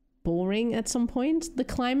boring at some point, the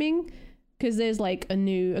climbing, because there's like a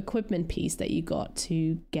new equipment piece that you got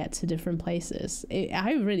to get to different places.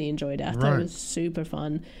 I really enjoyed it. I thought it was super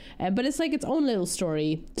fun, but it's like its own little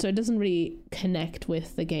story, so it doesn't really connect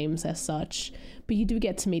with the games as such, but you do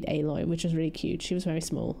get to meet Aloy, which is really cute. She was very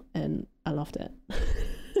small and I loved it.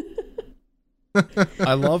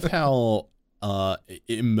 I love how,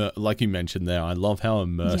 like you mentioned there, I love how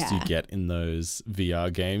immersed you get in those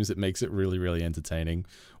VR games. It makes it really, really entertaining.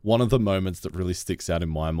 One of the moments that really sticks out in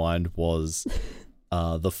my mind was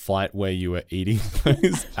the fight where you were eating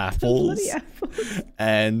those apples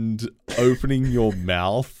and opening your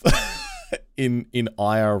mouth in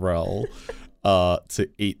IRL to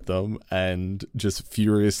eat them, and just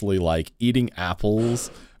furiously like eating apples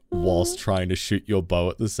whilst trying to shoot your bow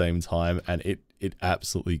at the same time, and it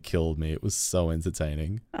absolutely killed me. It was so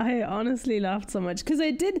entertaining. I honestly laughed so much because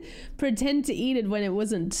I did pretend to eat it when it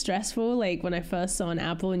wasn't stressful. Like when I first saw an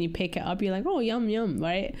apple and you pick it up, you're like, oh, yum, yum,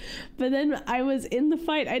 right? But then I was in the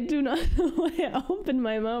fight. I do not know why I opened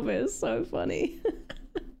my mouth. It was so funny.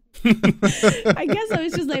 I guess I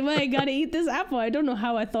was just like, well, I gotta eat this apple. I don't know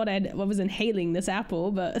how I thought I was inhaling this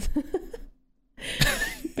apple, but...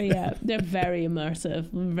 But yeah, they're very immersive,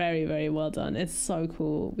 very, very well done. It's so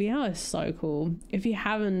cool. VR is so cool. If you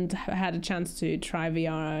haven't had a chance to try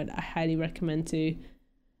VR, I highly recommend to.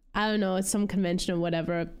 I don't know, it's some convention or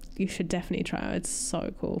whatever. You should definitely try it. It's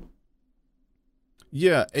so cool.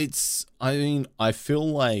 Yeah, I feel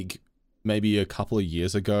like maybe a couple of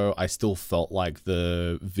years ago, I still felt like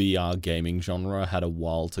the VR gaming genre had a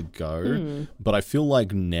while to go. But I feel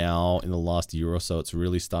like now, in the last year or so, it's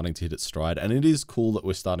really starting to hit its stride. And it is cool that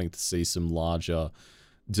we're starting to see some larger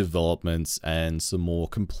developments and some more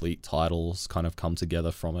complete titles kind of come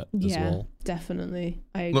together from it as well. Yeah, definitely.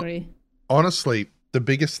 I agree. Look, honestly, the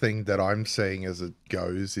biggest thing that I'm seeing as it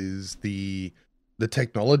goes is the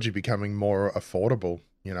technology becoming more affordable.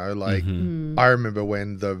 You know, like I remember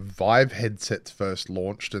when the Vive headsets first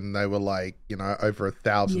launched and they were like, you know, over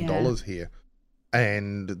 $1,000 here.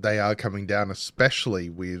 And they are coming down,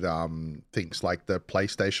 especially with things like the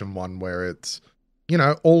PlayStation 1, where it's, you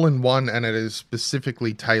know, all in one, and it is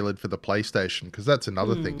specifically tailored for the PlayStation, because that's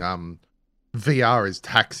another thing. VR is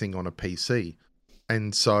taxing on a PC.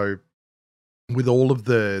 And so with all of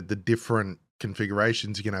the different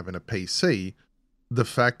configurations you can have in a PC, the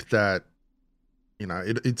fact that, you know,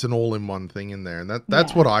 it's an all-in-one thing in there. And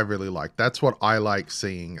that's what I really like. That's what I like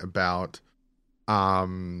seeing about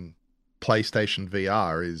PlayStation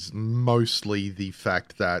VR, is mostly the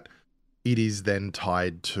fact that it is then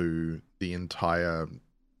tied to the entire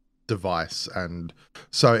device. And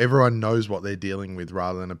so everyone knows what they're dealing with,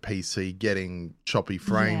 rather than a PC getting choppy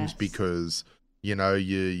frames because, you know,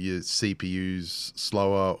 your CPU's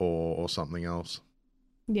slower or something else.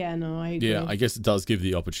 Yeah, no, I agree. Yeah, I guess it does give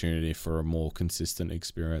the opportunity for a more consistent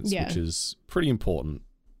experience, which is pretty important.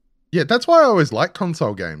 Yeah, that's why I always like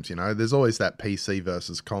console games, you know. There's always that PC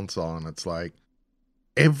versus console, and it's like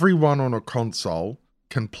everyone on a console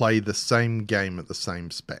can play the same game at the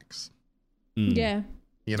same specs. Yeah.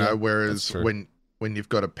 You know, whereas when you've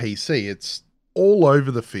got a PC, it's all over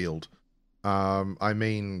the field. I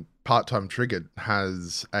mean, Part-Time Triggered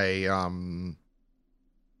has a...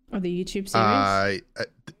 Or the YouTube series?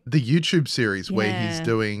 The YouTube series where he's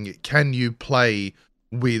doing, can you play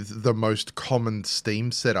with the most common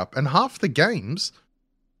Steam setup? And half the games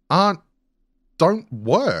don't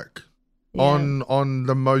work on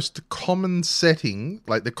the most common setting,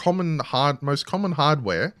 like the most common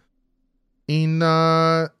hardware in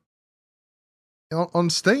on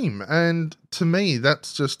Steam. And to me,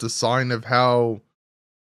 that's just a sign of how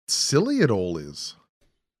silly it all is.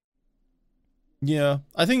 Yeah,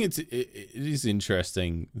 I think it is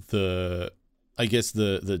interesting. I guess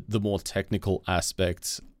the more technical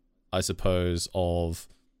aspects, I suppose, of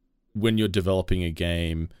when you're developing a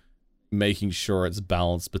game, making sure it's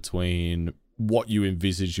balanced between what you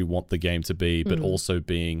envisage you want the game to be, but also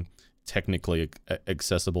being technically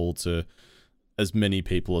accessible to as many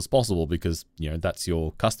people as possible, because that's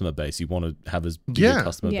your customer base. You want to have as big a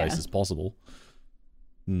customer base as possible.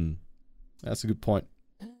 That's a good point.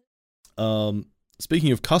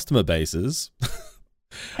 Speaking of customer bases,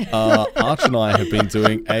 Arch and I have been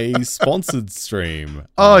doing a sponsored stream.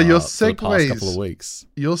 Your segues. For the past couple of weeks.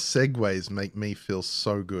 Your segues make me feel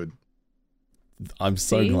so good. I'm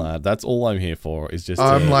so glad. That's all I'm here for. Is just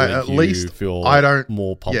I'm to like, make at you least feel I don't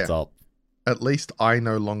more pumped up. At least I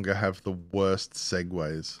no longer have the worst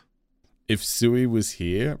segues. If Sui was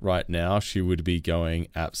here right now, she would be going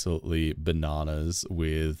absolutely bananas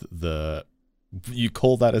with the. You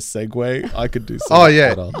call that a segue? I could do something. Oh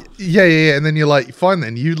yeah, better. yeah. And then you're like, fine,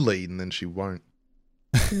 then you lead, and then she won't.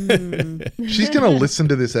 She's gonna listen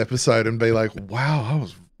to this episode and be like, "Wow, I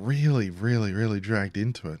was really, really, really dragged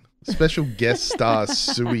into it." Special guest star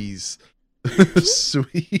Sui's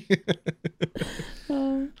Sui.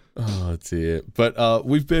 Oh dear. But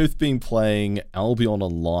we've both been playing Albion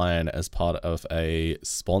Online as part of a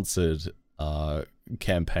sponsored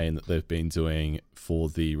campaign that they've been doing for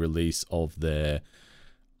the release of their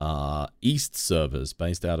East servers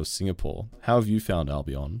based out of Singapore. How have you found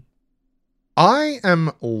Albion? I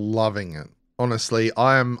am loving it. Honestly,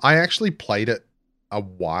 I actually played it a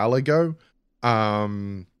while ago,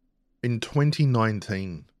 in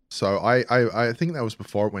 2019. So I think that was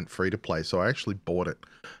before it went free to play. So I actually bought it,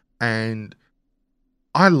 and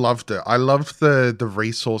I loved it. I loved the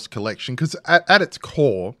resource collection, because at its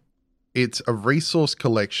core, it's a resource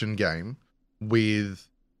collection game with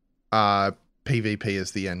PvP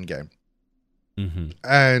as the end game.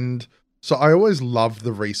 And so I always loved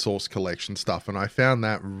the resource collection stuff, and I found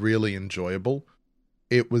that really enjoyable.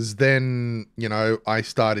 It was then, I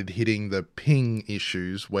started hitting the ping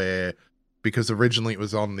issues where, because originally it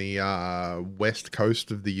was on the west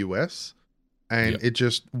coast of the US, and it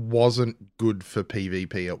just wasn't good for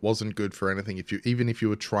PvP. It wasn't good for anything. Even if you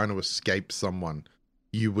were trying to escape someone,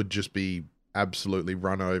 you would just be absolutely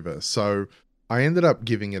run over. So I ended up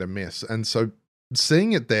giving it a miss. And so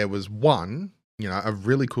seeing it there was, one, a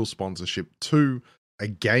really cool sponsorship, two, a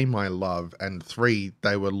game I love, and three,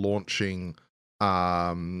 they were launching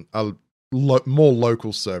a more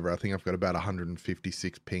local server. I think I've got about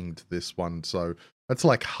 156 ping to this one. So that's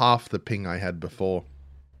like half the ping I had before.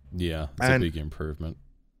 Yeah, it's a big improvement.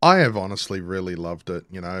 I have honestly really loved it.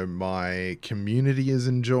 My community is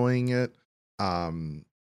enjoying it.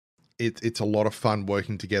 It's a lot of fun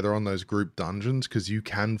working together on those group dungeons, because you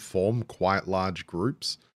can form quite large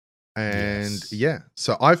groups. And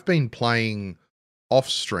so I've been playing off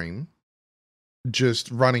stream,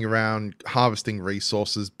 just running around, harvesting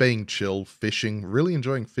resources, being chill, fishing, really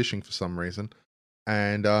enjoying fishing for some reason.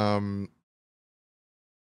 And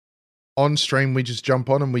on stream, we just jump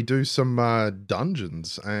on and we do some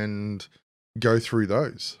dungeons and go through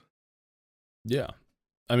those. Yeah.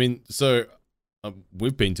 I mean, so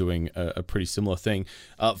we've been doing a pretty similar thing.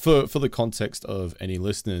 For the context of any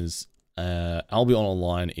listeners, Albion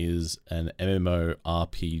Online is an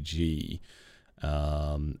MMORPG,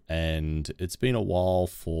 and it's been a while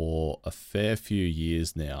for a fair few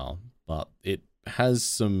years now, but it has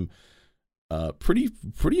some pretty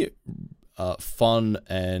fun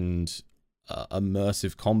and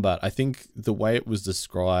immersive combat. I think the way it was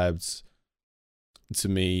described to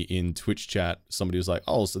me in Twitch chat, somebody was like,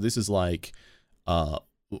 "Oh, so this is like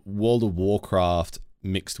World of Warcraft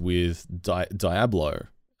mixed with Diablo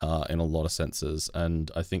in a lot of senses,"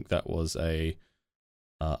 and I think that was a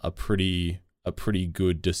pretty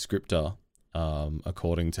good descriptor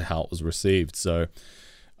according to how it was received. So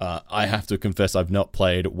I have to confess I've not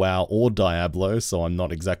played WoW or Diablo, so I'm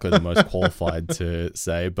not exactly the most qualified to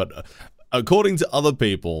say, but according to other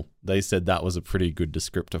people, they said that was a pretty good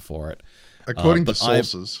descriptor for it. According to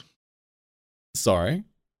sources. Sorry?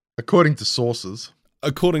 According to sources.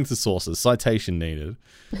 According to sources. Citation needed.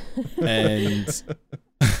 And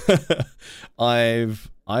I've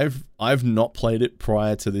not played it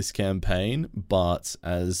prior to this campaign, but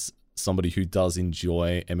as somebody who does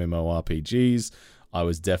enjoy MMORPGs, I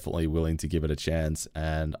was definitely willing to give it a chance,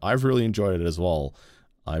 and I've really enjoyed it as well.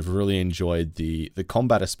 I've really enjoyed the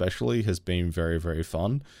combat, especially has been very, very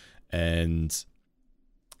fun, and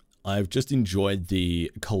I've just enjoyed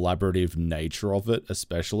the collaborative nature of it,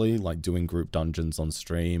 especially like doing group dungeons on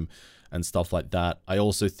stream and stuff like that. I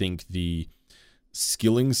also think the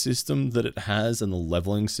skilling system that it has and the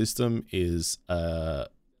leveling system is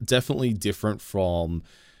definitely different from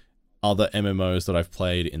other MMOs that I've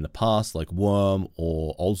played in the past, like Worm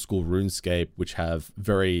or old school RuneScape, which have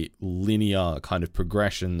very linear kind of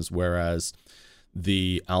progressions, whereas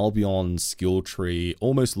the Albion skill tree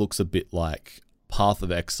almost looks a bit like Path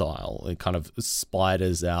of Exile. It kind of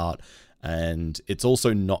spiders out, and it's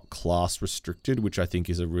also not class restricted, which I think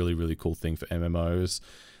is a really, really cool thing for MMOs.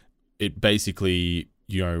 It basically,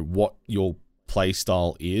 what your play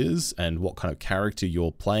style is and what kind of character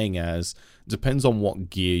you're playing as depends on what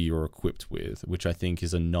gear you're equipped with, which I think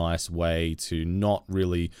is a nice way to not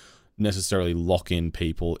really necessarily lock in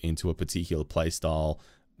people into a particular play style,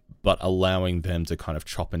 but allowing them to kind of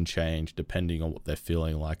chop and change depending on what they're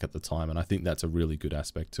feeling like at the time. And I think that's a really good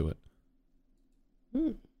aspect to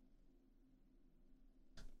it.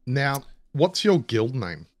 Now, what's your guild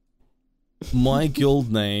name? My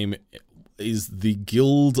guild name is the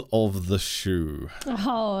Guild of the Shoe.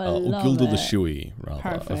 Oh, I love Guild it. of the Shoey, rather,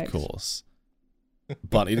 Perfect. of course.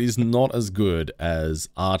 But it is not as good as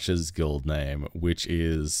Archer's guild name, which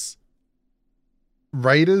is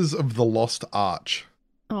Raiders of the Lost Arch.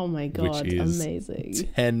 Oh my god, which is amazing.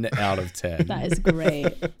 10 out of 10. That is great.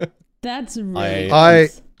 That's really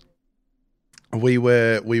nice. We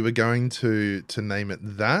were going to name it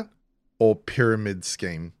that or Pyramid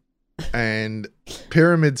Scheme. And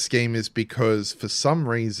Pyramid Scheme is because for some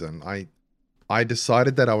reason I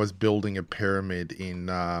decided that I was building a pyramid in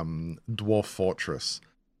Dwarf Fortress.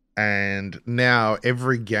 And now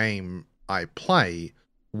every game I play,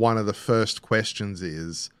 one of the first questions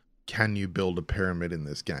is, can you build a pyramid in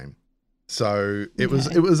this game? So it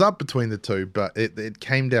was up between the two, but it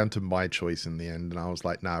came down to my choice in the end, and I was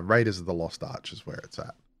like, nah, Raiders of the Lost Arch is where it's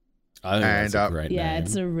at. I think that's a great name. Yeah,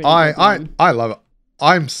 it's a really good name. I love it.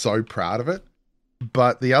 I'm so proud of it.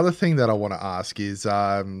 But the other thing that I want to ask is,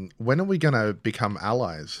 when are we going to become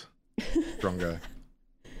allies, Drongo?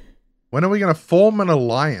 When are we going to form an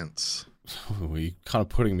alliance? You're kind of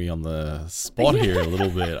putting me on the spot here a little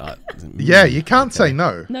bit. Yeah, you can't say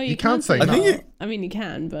no. No, you can't say no. I mean, you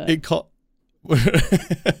can, but you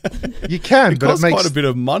can, but costs it makes quite a bit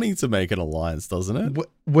of money to make an alliance, doesn't it?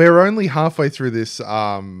 We're only halfway through this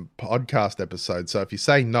podcast episode, so if you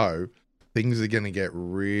say no, things are going to get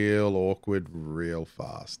real awkward real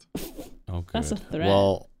fast. Oh, good. That's a threat.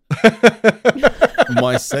 Well,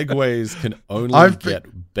 my segues can only get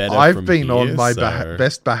better. I've been here, on my so.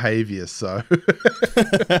 best behavior, so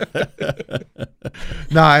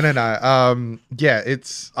no. Yeah,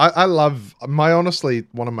 it's I love honestly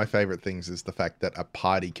one of my favorite things is the fact that a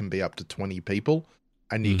party can be up to 20 people,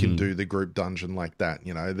 and you can do the group dungeon like that.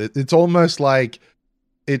 You know, it's almost like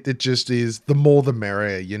it just is the more the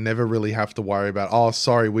merrier. You never really have to worry about, oh,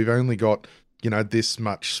 sorry, we've only got this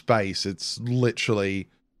much space. It's literally,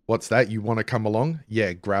 what's that? You want to come along?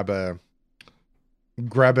 Yeah, grab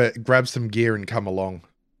some gear and come along.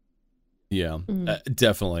 Yeah,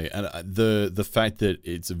 definitely. And the fact that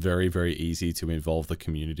it's very, very easy to involve the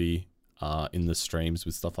community in the streams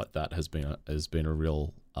with stuff like that has been a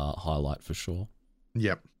real highlight for sure.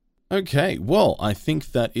 Yep. Okay, well, I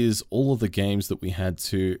think that is all of the games that we had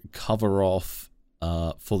to cover off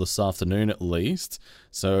for this afternoon at least.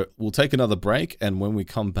 So we'll take another break, and when we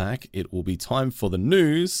come back, it will be time for the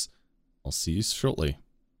news. I'll see you shortly.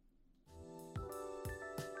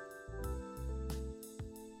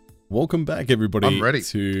 Welcome back, everybody. I'm ready.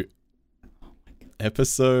 To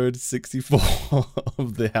episode 64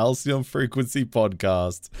 of the Halcyon Frequency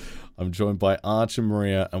podcast. I'm joined by Arch and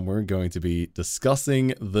Maria, and we're going to be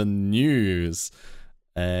discussing the news.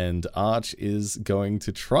 And Arch is going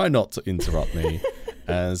to try not to interrupt me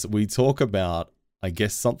as we talk about, I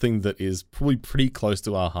guess, something that is probably pretty close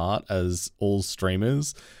to our heart as all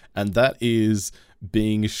streamers, and that is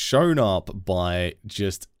being shown up by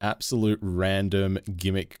just absolute random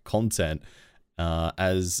gimmick content.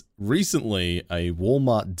 As recently, a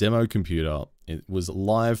Walmart demo computer, it was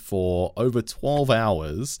live for over 12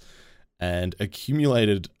 hours and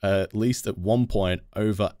accumulated, at least at one point,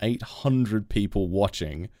 over 800 people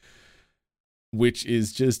watching, which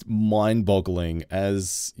is just mind-boggling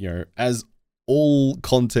as all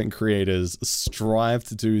content creators strive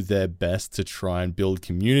to do their best to try and build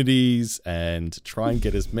communities and try and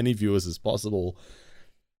get as many viewers as possible.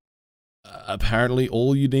 Apparently,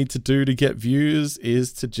 all you need to do to get views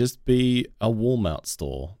is to just be a Walmart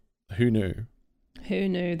store. Who knew? Who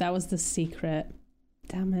knew? That was the secret.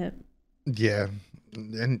 Damn it. Yeah.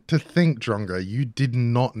 And to think, Drongo, you did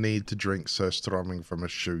not need to drink Surströmming from a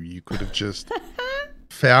shoe. You could have just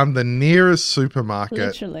found the nearest supermarket,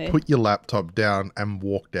 Literally. put your laptop down, and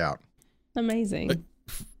walked out. Amazing.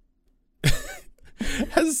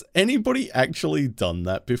 Has anybody actually done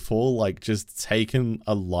that before? Like, just taken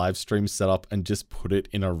a live stream setup and just put it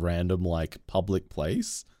in a random, like, public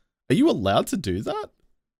place? Are you allowed to do that?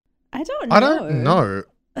 I don't know. I don't know.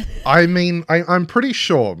 I mean, I'm pretty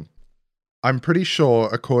sure. I'm pretty sure,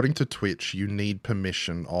 according to Twitch, you need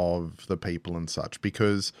permission of the people and such.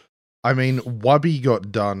 Because, I mean, Wubby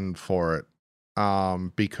got done for it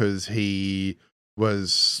because he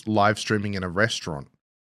was live streaming in a restaurant.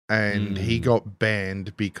 And he got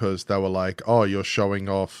banned because they were like, oh, you're showing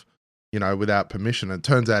off, you know, without permission. And it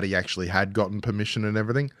turns out he actually had gotten permission and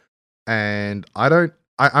everything. And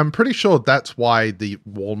I'm pretty sure that's why the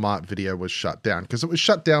Walmart video was shut down. Because it was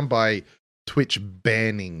shut down by Twitch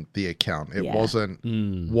banning the account. It wasn't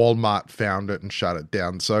Walmart found it and shut it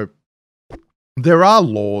down. So there are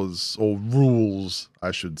laws or rules,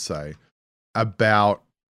 I should say, about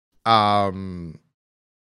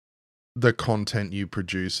the content you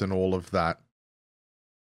produce and all of that.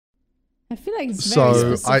 I feel like it's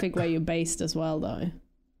very specific where you're based as well, though.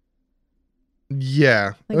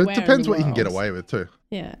 Yeah. Like it depends what you can get away with, too.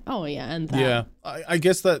 Yeah. Oh, yeah. And that. Yeah. I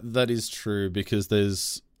guess that is true because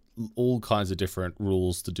there's all kinds of different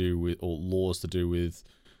rules to do with, or laws to do with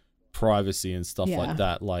privacy and stuff like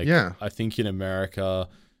that. Like, I think in America,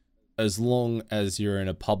 as long as you're in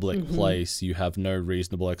a public place, you have no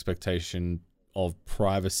reasonable expectation of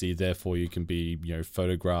privacy, therefore you can be, you know,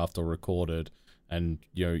 photographed or recorded, and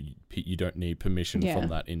you know you don't need permission from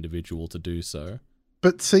that individual to do so.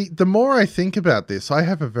 But see, the more I think about this, I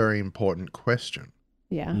have a very important question.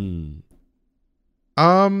 Yeah.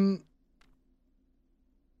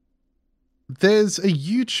 There's a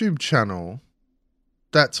YouTube channel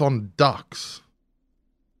that's on ducks.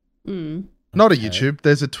 Not a YouTube.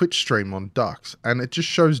 There's a Twitch stream on ducks, and it just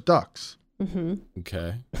shows ducks.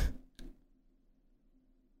 Okay.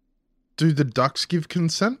 Do the ducks give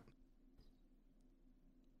consent?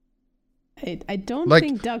 I don't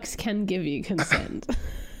think ducks can give you consent.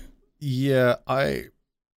 No.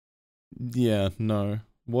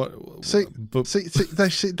 What? See, this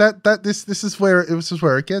is where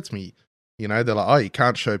it gets me. You know, they're like, oh, you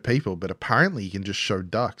can't show people, but apparently you can just show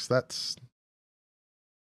ducks. It's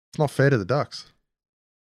not fair to the ducks.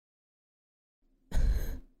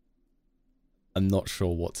 I'm not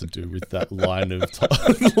sure what to do with that line of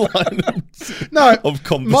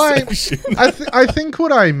conversation. I think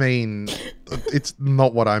what I mean, it's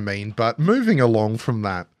not what I mean, but moving along from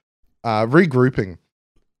that, regrouping.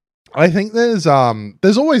 I think there's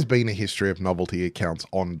always been a history of novelty accounts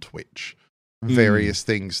on Twitch. Various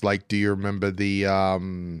things, like, do you remember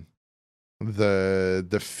the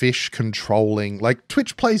fish controlling, like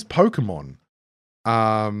Twitch plays Pokemon.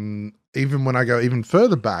 Even when I go even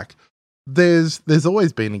further back, there's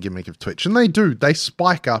always been a gimmick of Twitch, and they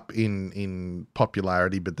spike up in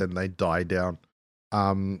popularity, but then they die down.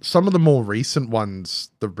 Some of the more recent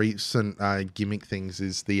ones, the recent gimmick things,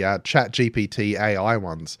 is the ChatGPT AI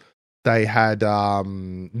ones. They had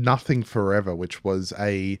Nothing Forever, which was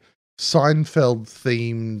a Seinfeld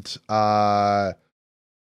themed,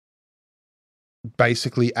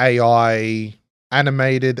 basically AI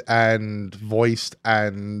animated and voiced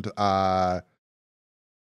and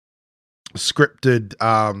scripted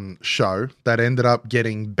show that ended up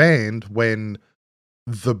getting banned when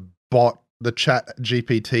the Chat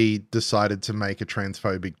GPT decided to make a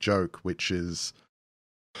transphobic joke, which is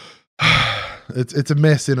it's a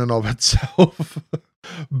mess in and of itself.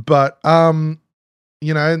 But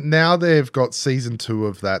you know, now they've got season 2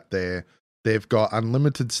 of that there. They've got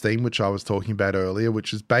Unlimited Steam, which I was talking about earlier,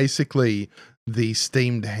 which is basically the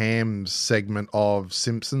steamed hams segment of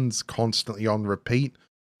Simpsons constantly on repeat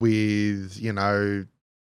with, you know,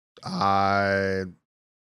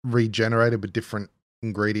 regenerated with different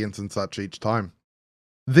ingredients and such each time.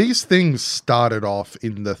 These things started off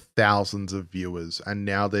in the thousands of viewers, and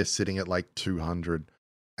now they're sitting at like 200.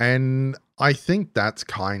 And I think that's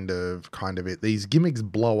kind of it. These gimmicks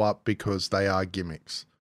blow up because they are gimmicks.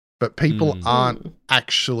 But people aren't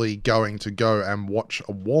actually going to go and watch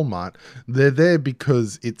a Walmart. They're there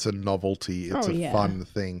because it's a novelty. It's a fun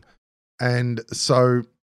thing. And so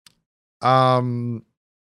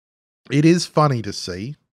it is funny to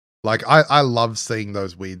see. Like, I love seeing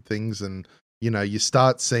those weird things, and you know, you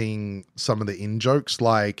start seeing some of the in-jokes,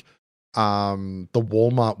 like the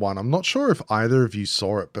Walmart one. I'm not sure if either of you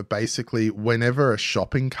saw it, but basically whenever a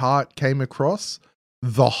shopping cart came across,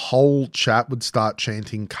 the whole chat would start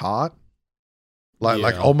chanting cart.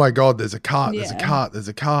 Like, oh my God, there's a cart, there's a cart, there's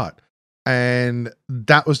a cart. And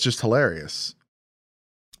that was just hilarious.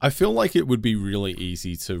 I feel like it would be really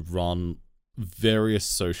easy to run various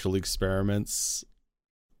social experiments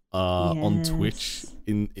on Twitch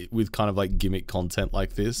with kind of like gimmick content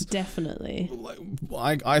like this. Definitely.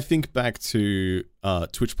 I think back to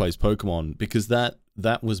Twitch Plays Pokemon, because that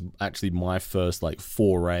was actually my first like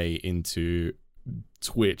foray into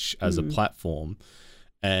Twitch as a platform,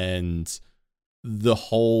 and the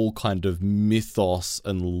whole kind of mythos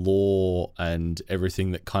and lore and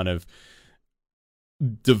everything that kind of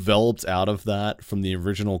developed out of that from the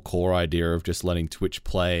original core idea of just letting Twitch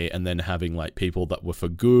play, and then having like people that were for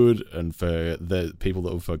good and for the people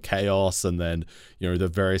that were for chaos, and then, you know, the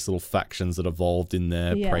various little factions that evolved in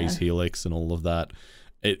there, Praise Helix and all of that.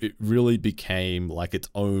 It really became like its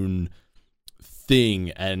own thing,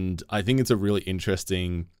 and I think it's a really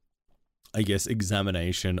interesting, I guess,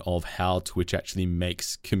 examination of how Twitch actually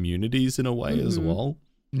makes communities in a way as well.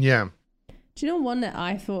 Yeah. Do you know one that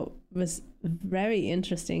I thought was very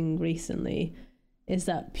interesting recently is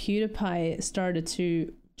that PewDiePie started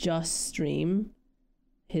to just stream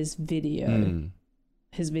his videos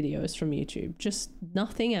from YouTube. Just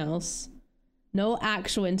nothing else. No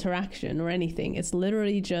actual interaction or anything. It's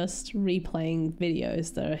literally just replaying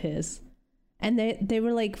videos that are his. And they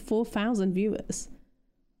were like 4,000 viewers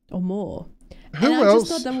or more. Who and else? I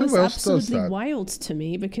just thought that was absolutely wild to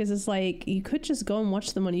me, because it's like you could just go and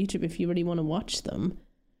watch them on YouTube if you really want to watch them.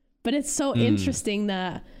 But it's so interesting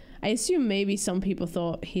that I assume maybe some people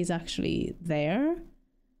thought he's actually there.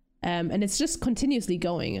 And it's just continuously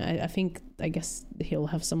going. I guess he'll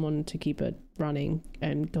have someone to keep it running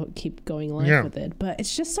and keep going live with it. But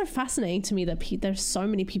it's just so fascinating to me that there's so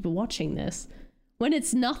many people watching this when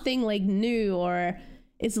it's nothing like new, or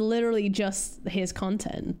it's literally just his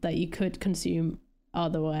content that you could consume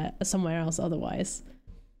somewhere else otherwise.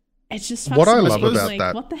 It's just fascinating. What I love about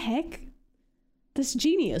that. What the heck? This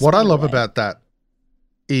genius. What I love about that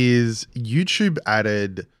is YouTube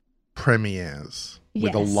added premieres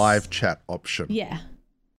with a live chat option. Yeah.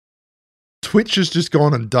 Twitch has just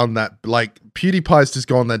gone and done that. Like PewDiePie's just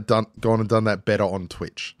gone and done that better on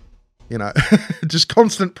Twitch. You know, just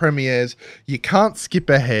constant premieres. You can't skip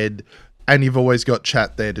ahead. And you've always got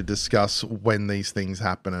chat there to discuss when these things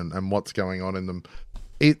happen and what's going on in them.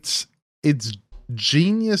 It's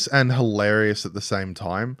genius and hilarious at the same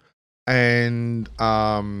time. And,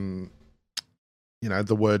 you know,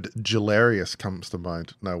 the word hilarious comes to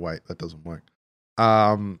mind. No, wait, that doesn't work.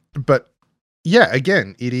 But yeah,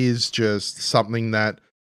 again, it is just something that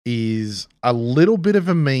is a little bit of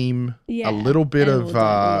a meme, a little bit of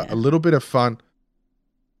fun.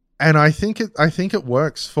 And I think it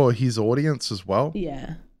works for his audience as well.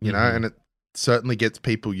 Yeah. You know, and it certainly gets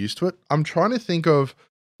people used to it. I'm trying to think of,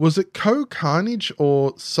 was it Carnage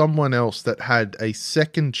or someone else that had a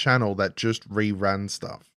second channel that just reran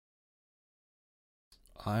stuff?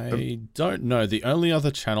 I don't know. The only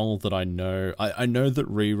other channel that I know that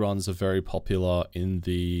reruns are very popular in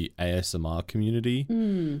the ASMR community.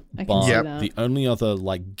 I can see that. The only other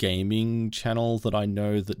like gaming channel that I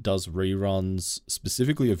know that does reruns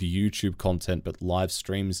specifically of YouTube content but live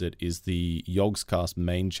streams it is the Yogscast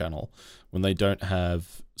main channel. When they don't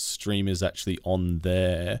have streamers actually on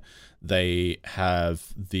there, they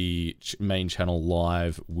have the main channel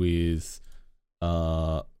live with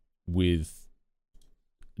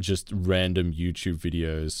just random YouTube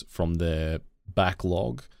videos from their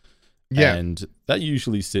backlog. Yeah. And that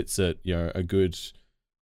usually sits at, you know, a good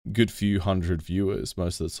few hundred viewers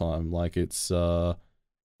most of the time. Like it's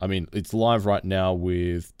it's live right now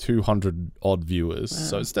with 200 odd viewers. Wow.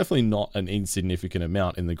 So it's definitely not an insignificant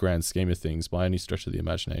amount in the grand scheme of things by any stretch of the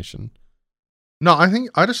imagination. No,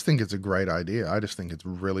 I just think it's a great idea. I just think it's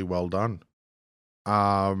really well done.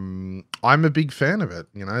 I'm a big fan of it.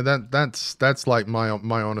 You know, that's like my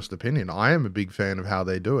honest opinion. I am a big fan of how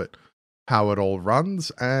they do it, how it all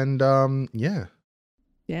runs, and yeah.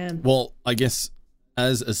 Well, I guess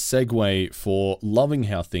as a segue for loving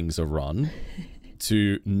how things are run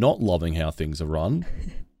to not loving how things are run,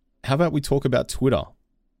 how about we talk about Twitter?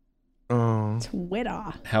 Twitter.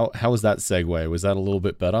 How was that segue? Was that a little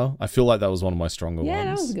bit better? I feel like that was one of my stronger ones. Yeah,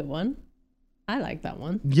 that was a good one. I like that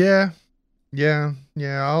one. Yeah.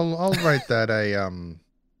 I'll rate that a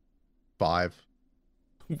 5.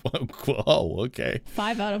 Oh, okay.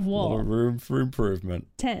 5 out of what? A lot of room for improvement.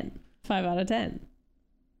 10. 5 out of 10.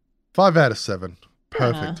 5 out of 7.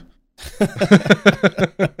 Perfect.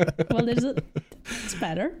 Well, it's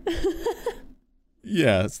better.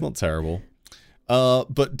 Yeah, it's not terrible.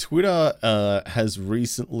 But Twitter has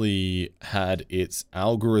recently had its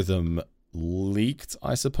algorithm leaked,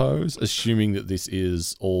 I suppose, assuming that this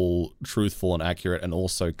is all truthful and accurate and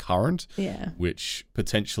also current, which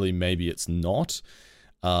potentially maybe it's not.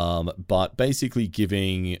 But basically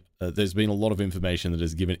giving, there's been a lot of information that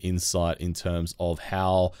has given insight in terms of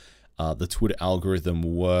how the Twitter algorithm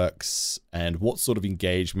works and what sort of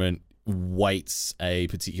engagement weights a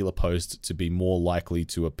particular post to be more likely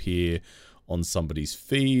to appear on somebody's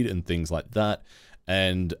feed and things like that.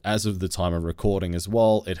 And as of the time of recording as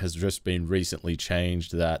well, it has just been recently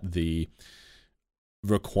changed that the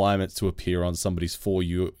requirements to appear on somebody's For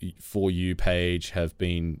You page have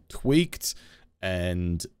been tweaked.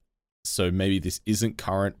 And so maybe this isn't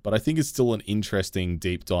current, but I think it's still an interesting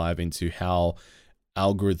deep dive into how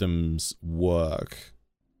algorithms work.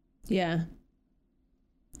 Yeah.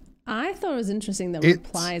 I thought it was interesting that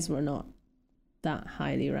replies were not that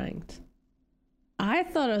highly ranked. I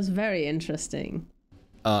thought it was very interesting.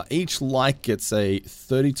 Each like gets a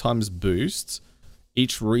 30 times boost,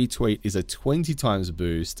 each retweet is a 20 times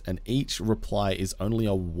boost, and each reply is only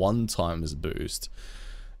a 1 times boost.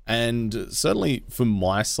 And certainly from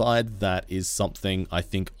my side, that is something I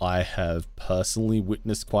think I have personally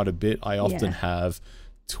witnessed quite a bit. I often have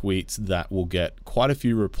tweets that will get quite a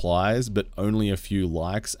few replies, but only a few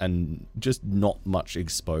likes and just not much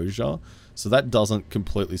exposure. So that doesn't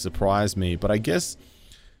completely surprise me, but I guess...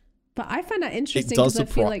 But I find that interesting because I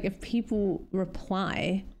feel like if people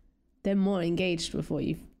reply, they're more engaged with what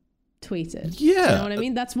you've tweeted. Yeah. Do you know what I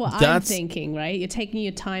mean? That's what I'm thinking, right? You're taking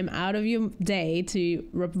your time out of your day to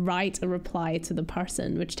write a reply to the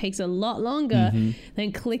person, which takes a lot longer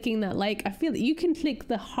than clicking that like. I feel that you can click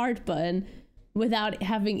the heart button without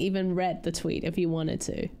having even read the tweet if you wanted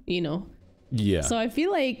to, you know? Yeah. So I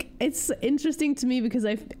feel like it's interesting to me because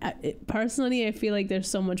personally, I feel like there's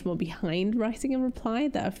so much more behind writing a reply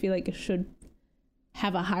that I feel like it should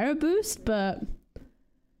have a higher boost, but...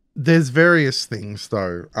 There's various things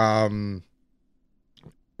though.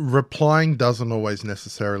 Replying doesn't always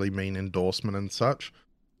necessarily mean endorsement and such.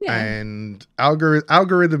 Yeah. And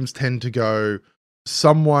algorithms tend to go,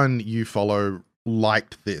 someone you follow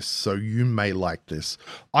liked this, so you may like this.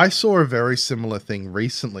 I saw a very similar thing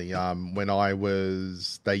recently when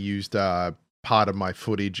they used part of my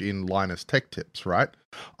footage in Linus Tech Tips, right?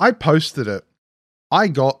 I posted it. I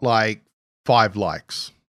got like 5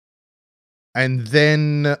 likes. And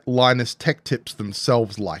then Linus Tech Tips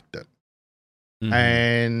themselves liked it. Mm-hmm.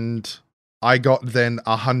 And I got then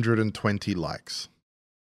 120 likes.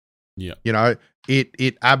 Yeah. You know,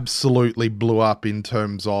 it absolutely blew up in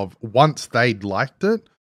terms of once they'd liked it,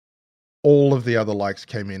 all of the other likes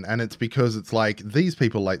came in. And it's because it's like, these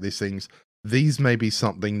people like these things. These may be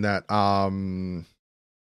something that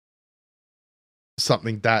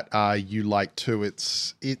you like too.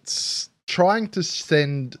 It's trying to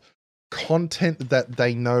send content that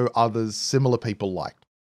they know others, similar people like.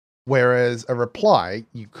 Whereas a reply,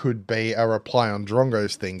 you could be a reply on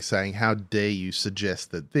Drongo's thing saying, how dare you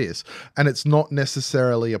suggest that this? And it's not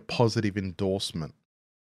necessarily a positive endorsement,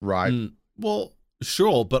 right? Well,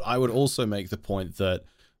 sure, but I would also make the point that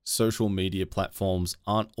social media platforms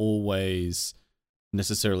aren't always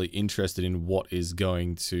necessarily interested in what is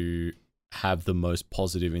going to have the most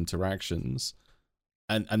positive interactions.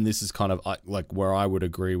 And this is kind of like where I would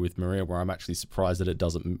agree with Maria, where I'm actually surprised that it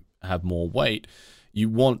doesn't have more weight. You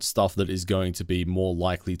want stuff that is going to be more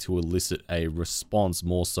likely to elicit a response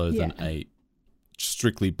more so than a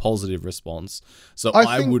strictly positive response. So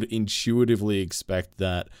I would intuitively expect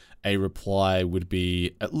that a reply would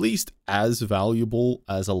be at least as valuable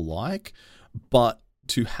as a like, but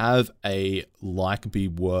to have a like be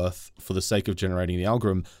worth, for the sake of generating the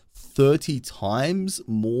algorithm, 30 times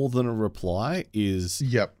more than a reply is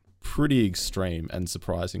pretty extreme and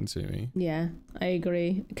surprising to me. Yeah, I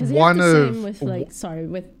agree. Because it's the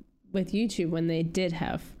same with with YouTube when they did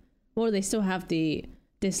have, or they still have the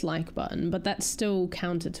dislike button, but that's still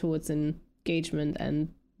counted towards engagement and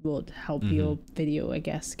would help your video, I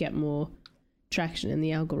guess, get more traction in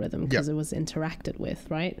the algorithm because it was interacted with,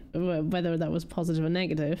 right? Whether that was positive or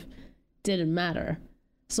negative didn't matter.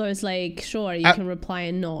 So it's like, sure, you can reply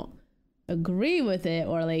and not agree with it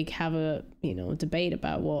or like have a debate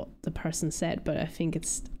about what the person said, but I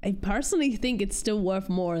personally think it's still worth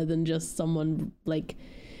more than just someone like.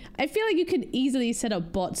 I feel like you could easily set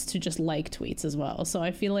up bots to just like tweets as well, so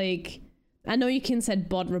I feel like I know you can set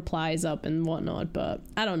bot replies up and whatnot, but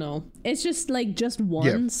I don't know, it's just like just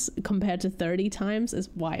once compared to 30 times is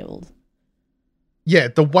wild.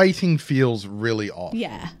 The weighting feels really off.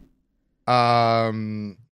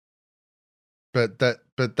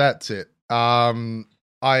 But that's it.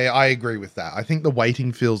 I agree with that. I think the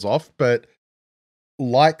weighting feels off, but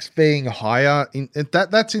likes being higher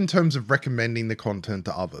that's in terms of recommending the content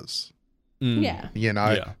to others.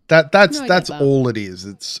 That's all it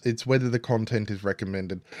is. It's whether the content is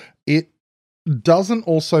recommended. doesn't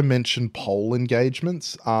also mention poll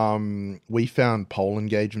engagements. We found poll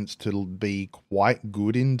engagements to be quite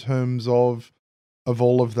good in terms of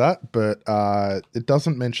all of that, but it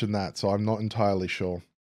doesn't mention that, so I'm not entirely sure.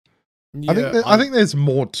 Yeah, I think there's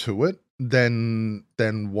more to it than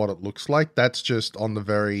what it looks like. That's just on the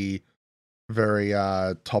very, very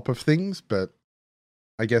top of things, but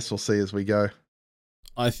I guess we'll see as we go.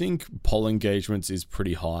 I think poll engagements is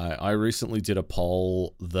pretty high. I recently did a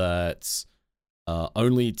poll that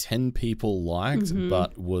only 10 people liked,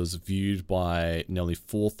 but was viewed by nearly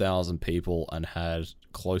 4,000 people and had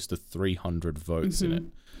close to 300 votes in it.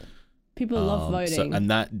 People love voting.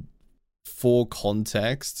 And that, for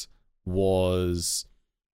context, was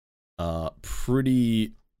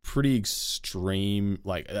pretty extreme.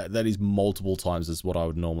 Like, that is multiple times as what I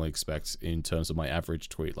would normally expect in terms of my average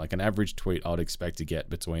tweet. Like, an average tweet I would expect to get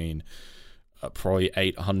between probably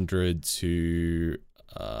 800 to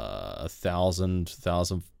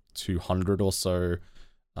 1,200 or so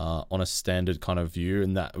on a standard kind of view,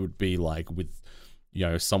 and that would be like with, you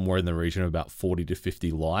know, somewhere in the region of about 40 to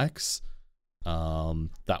 50 likes.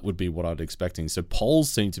 That would be what I'd expecting. So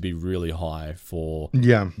polls seem to be really high for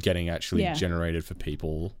getting actually generated for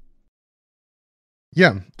people.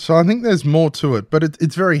 Yeah, so I think there's more to it, but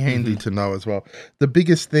it's very handy to know as well. The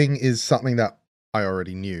biggest thing is something that I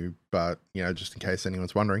already knew, but, you know, just in case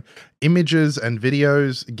anyone's wondering, images and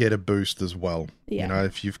videos get a boost as well. You know,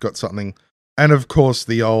 if you've got something, and of course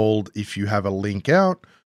the old, if you have a link out,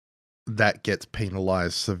 that gets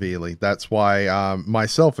penalized severely. That's why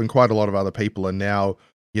myself and quite a lot of other people are now,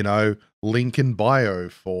 you know, link in bio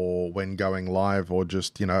for when going live, or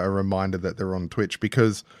just, you know, a reminder that they're on Twitch,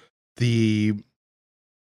 because the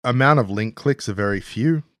amount of link clicks are very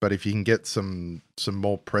few, but if you can get some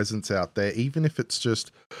more presence out there, even if it's just,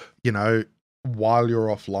 you know, while you're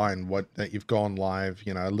offline, that you've gone live,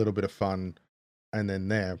 you know, a little bit of fun, and then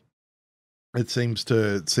there, it seems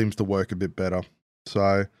to work a bit better.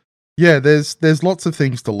 So yeah, there's lots of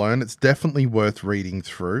things to learn. It's definitely worth reading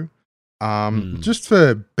through, just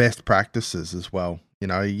for best practices as well. You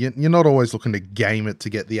know, you're not always looking to game it to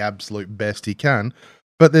get the absolute best you can.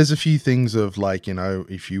 But there's a few things of, like, you know,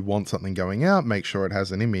 if you want something going out, make sure it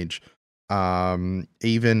has an image.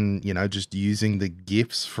 Even, you know, just using the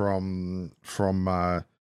GIFs from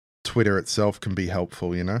Twitter itself can be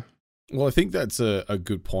helpful, you know? Well, I think that's a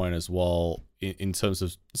good point as well in terms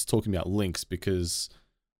of talking about links, because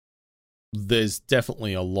there's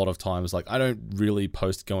definitely a lot of times, like, I don't really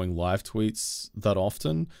post going live tweets that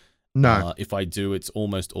often. No. If I do, it's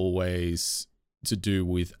almost always to do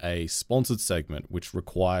with a sponsored segment, which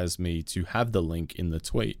requires me to have the link in the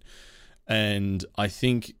tweet. And I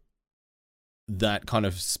think that kind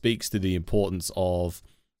of speaks to the importance of,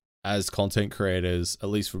 as content creators, at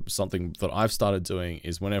least for something that I've started doing,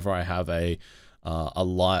 is whenever I have a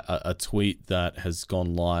tweet that has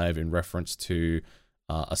gone live in reference to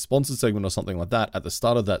a sponsored segment or something like that, at the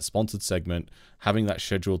start of that sponsored segment, having that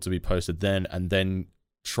scheduled to be posted then, and then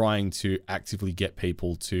trying to actively get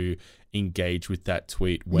people to engage with that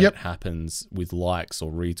tweet when it happens with likes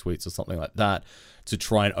or retweets or something like that, to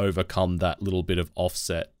try and overcome that little bit of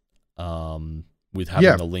offset with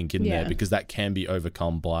having the link in there, because that can be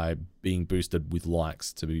overcome by being boosted with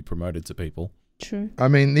likes to be promoted to people. True. I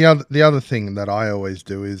mean, the other thing that I always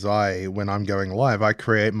do is when I'm going live, I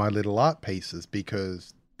create my little art pieces,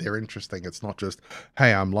 because they're interesting. It's not just,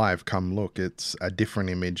 hey, I'm live, come look. It's a different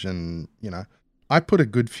image, and, you know, I put a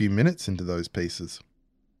good few minutes into those pieces.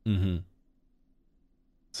 Mm-hmm.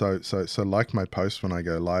 So like my post when I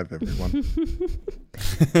go live, everyone.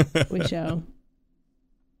 We shall.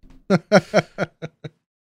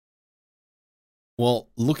 Well,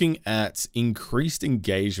 looking at increased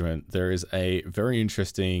engagement, there is a very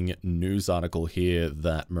interesting news article here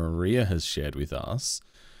that Maria has shared with us,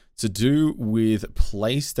 to do with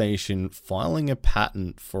PlayStation filing a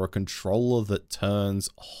patent for a controller that turns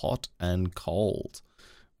hot and cold,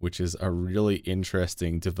 which is a really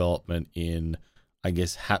interesting development in, I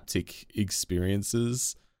guess, haptic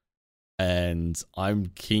experiences. And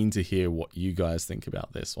I'm keen to hear what you guys think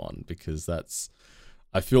about this one, because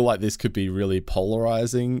I feel like this could be really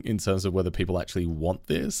polarizing in terms of whether people actually want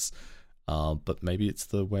this, but maybe it's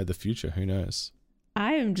the way of the future. Who knows?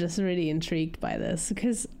 I am just really intrigued by this,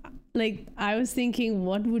 because, like, I was thinking,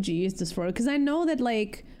 what would you use this for? Because I know that,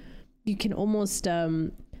 like, you can almost,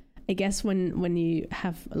 I guess when you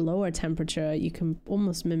have a lower temperature, you can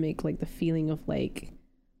almost mimic, like, the feeling of, like,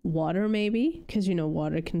 water, maybe, because, you know,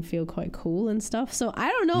 water can feel quite cool and stuff. So I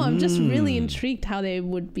don't know, I'm just really intrigued how they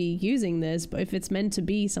would be using this. But if it's meant to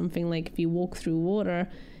be something like, if you walk through water,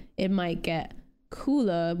 it might get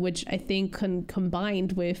cooler, which I think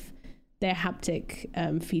combined with their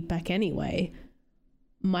haptic feedback anyway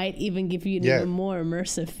might even give you an even more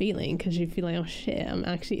immersive feeling, because you feel like, oh shit, I'm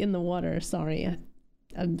actually in the water. Sorry,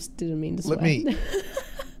 I just didn't mean to swear.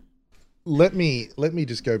 Let me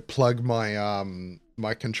just go plug my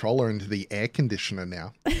my controller into the air conditioner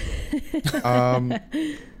now.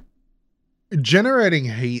 Generating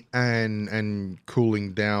heat and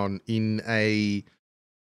cooling down in a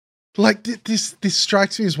like this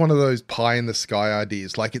strikes me as one of those pie in the sky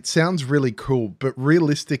ideas. Like, it sounds really cool, but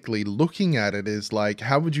realistically looking at it is like,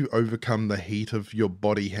 how would you overcome the heat of your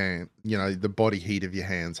body hand, you know, the body heat of your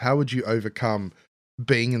hands? How would you overcome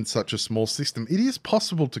being in such a small system? It is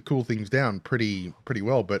possible to cool things down pretty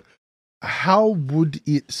well, but how would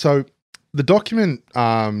it? So the document,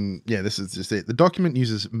 this is just it. The document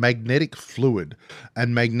uses magnetic fluid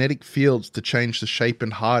and magnetic fields to change the shape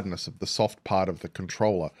and hardness of the soft part of the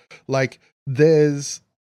controller. Like, there's,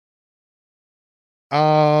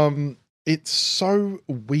 it's so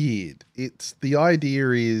weird. It's, the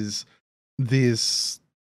idea is this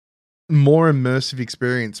more immersive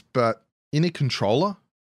experience, but in a controller.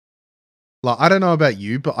 Like, I don't know about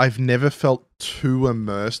you, but I've never felt too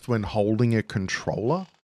immersed when holding a controller.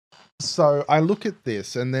 So I look at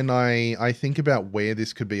this and then I think about where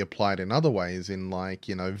this could be applied in other ways, in, like,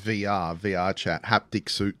 you know, VR chat, haptic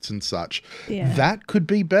suits and such. Yeah. That could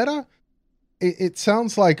be better. It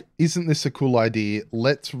sounds like, isn't this a cool idea?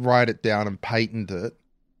 Let's write it down and patent it.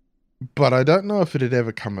 But I don't know if it'd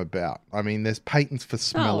ever come about. I mean, there's patents for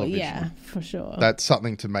smell-o-vision. Yeah, for sure. That's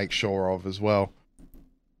something to make sure of as well.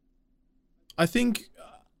 I think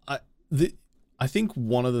I think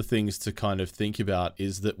one of the things to kind of think about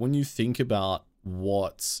is that when you think about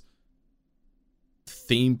what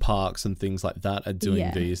theme parks and things like that are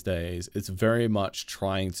doing these days, it's very much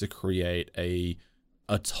trying to create a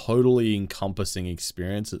totally encompassing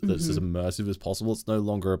experience that's as immersive as possible. It's no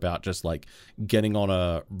longer about just like getting on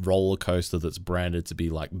a roller coaster that's branded to be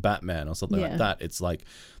like Batman or something like that. It's like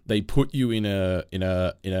they put you in a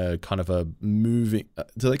kind of a moving,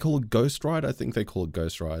 do they call it ghost ride? I think they call it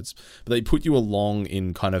ghost rides, but they put you along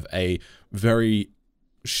in kind of a very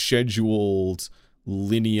scheduled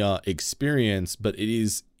linear experience, but it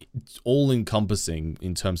is all encompassing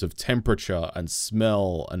in terms of temperature and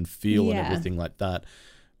smell and feel and everything like that.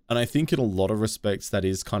 And I think in a lot of respects that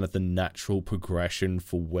is kind of the natural progression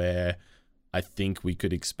for where I think we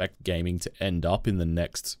could expect gaming to end up in the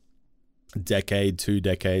next decade, 2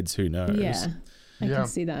 decades, who knows. I can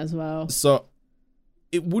see that as well. So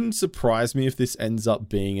it wouldn't surprise me if this ends up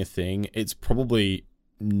being a thing. It's probably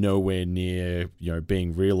nowhere near, you know,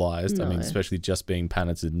 being realized. No. I mean, especially just being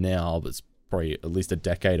patented now, but it's probably at least a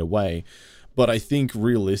decade away. But I think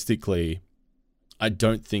realistically, I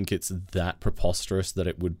don't think it's that preposterous that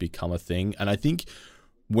it would become a thing. And I think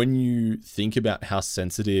when you think about how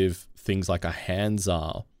sensitive things like our hands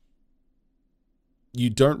are, you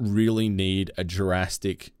don't really need a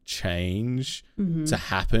drastic change to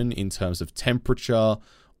happen in terms of temperature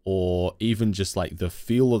or even just like the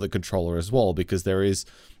feel of the controller as well, because there is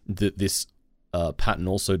this patent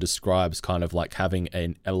also describes kind of like having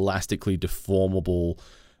an elastically deformable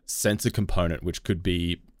sensor component which could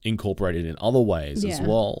be incorporated in other ways as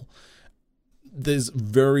well. There's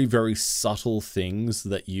very, very subtle things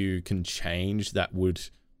that you can change that would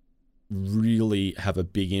really have a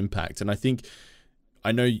big impact. And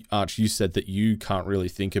I know, Arch, you said that you can't really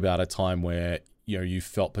think about a time where, you know, you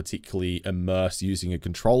felt particularly immersed using a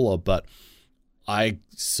controller, but I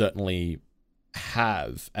certainly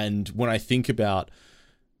have. And when I think about,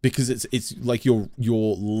 because it's like your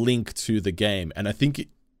link to the game, and I think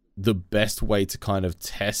the best way to kind of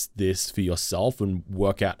test this for yourself and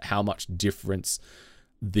work out how much difference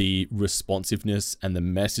the responsiveness and the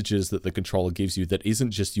messages that the controller gives you that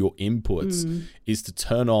isn't just your inputs is to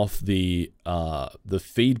turn off the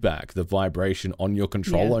feedback, the vibration on your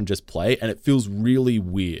controller and just play, and it feels really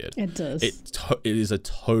weird. It does. It is a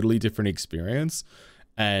totally different experience,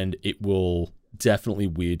 and it will definitely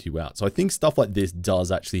weird you out. So I think stuff like this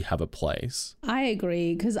does actually have a place. I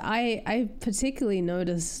agree, because I particularly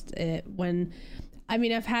noticed it when, I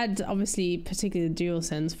mean, I've had obviously particularly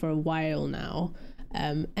DualSense for a while now.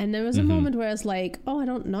 And there was a moment where I was like, oh, I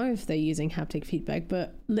don't know if they're using haptic feedback,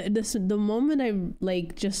 but the moment I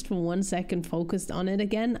like just for 1 second focused on it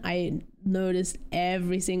again, I noticed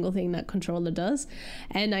every single thing that controller does.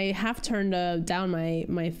 And I have turned down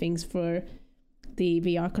my things for the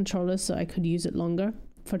VR controller so I could use it longer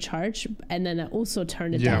for charge, and then I also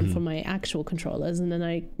turned it down for my actual controllers, and then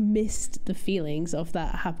I missed the feelings of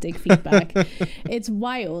that haptic feedback. It's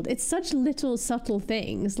wild. It's such little subtle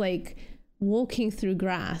things, like walking through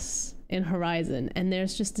grass in Horizon, and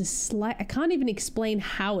there's just this slight, I can't even explain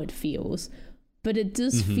how it feels, but it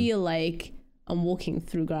does feel like I'm walking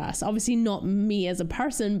through grass. Obviously not me as a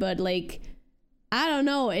person, but like, I don't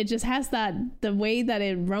know, it just has that, the way that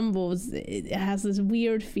it rumbles, it has this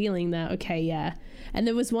weird feeling that, okay, yeah. And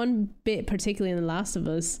there was one bit, particularly in The Last of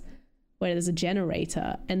Us, where there's a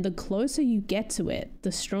generator, and the closer you get to it,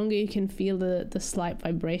 the stronger you can feel the slight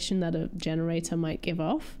vibration that a generator might give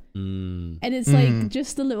off. And it's like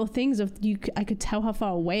just the little things of I could tell how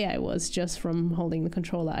far away I was just from holding the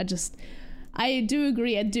controller. I do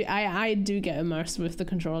agree. I do get immersed with the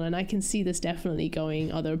controller, and I can see this definitely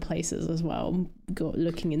going other places as well.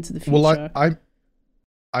 Looking into the future. Well,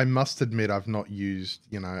 I must admit I've not used,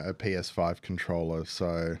 a PS5 controller,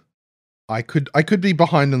 so I could be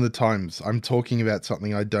behind in the times. I'm talking about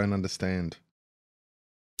something I don't understand.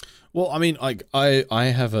 Well, I mean, I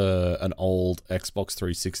have an old Xbox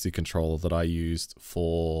 360 controller that I used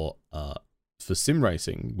for sim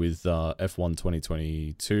racing with F1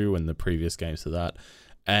 2022 and the previous games to that,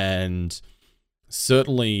 and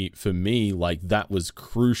certainly for me, like, that was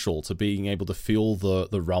crucial to being able to feel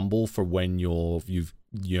the rumble for when you're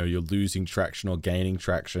losing traction or gaining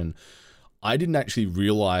traction. I didn't actually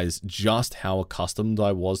realize just how accustomed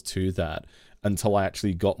I was to that until I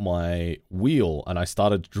actually got my wheel and I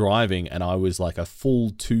started driving, and I was like a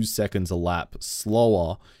full 2 seconds a lap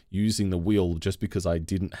slower using the wheel just because I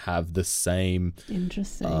didn't have the same,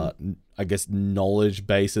 I guess, knowledge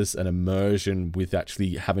basis and immersion with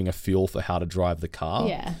actually having a feel for how to drive the car.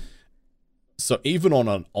 Yeah. So even on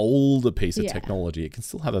an older piece of technology, it can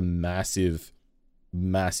still have a massive,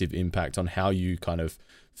 massive impact on how you kind of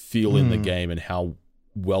feel in the game and how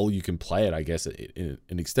well you can play it, I guess, in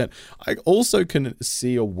an extent. I also can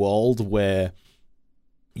see a world where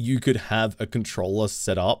you could have a controller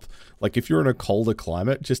set up, like if you're in a colder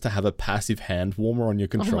climate, just to have a passive hand warmer on your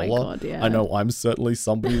controller. Oh my God, yeah. I know I'm certainly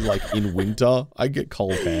somebody, like, in winter, I get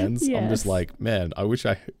cold hands. Yes. I'm just like, man, I wish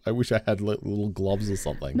I had little gloves or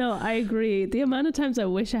something. No, I agree. The amount of times I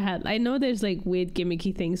wish I had, I know there's like weird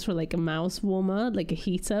gimmicky things for like a mouse warmer, like a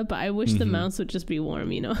heater, but I wish the mouse would just be warm,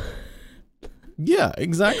 Yeah,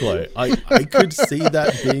 exactly. I could see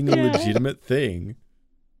that being a legitimate thing.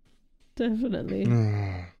 Definitely.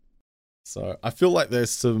 So I feel like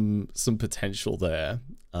there's some potential there.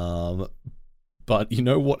 But you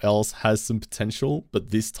know what else has some potential,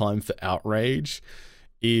 but this time for outrage,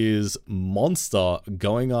 is Monster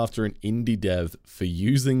going after an indie dev for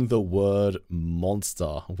using the word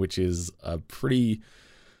monster, which is a pretty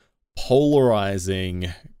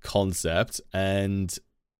polarizing concept. And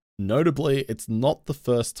notably, it's not the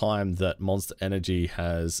first time that Monster Energy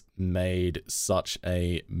has made such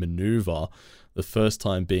a maneuver. The first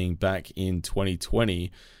time being back in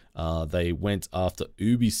 2020, they went after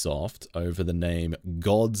Ubisoft over the name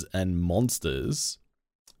Gods and Monsters,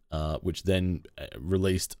 which then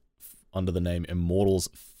released under the name Immortals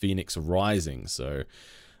Fenyx Rising. So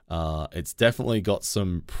it's definitely got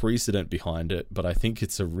some precedent behind it, but I think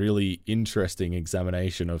it's a really interesting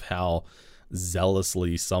examination of how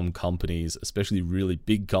zealously some companies, especially really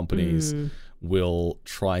big companies, will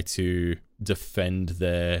try to defend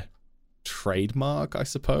their trademark, I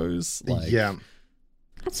suppose.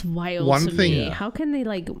 That's wild to me. How can they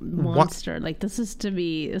monster? This is to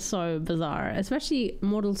be so bizarre. Especially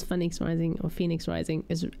Immortals Fenyx Rising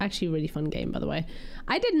is actually a really fun game, by the way.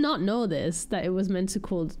 I did not know this, that it was meant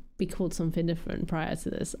to be called something different prior to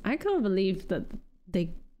this. I can't believe that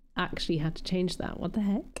they actually had to change that. What the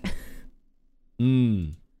heck?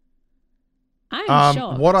 I'm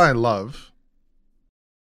shocked. What I love,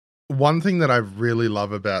 one thing that I really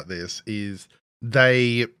love about this is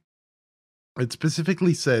it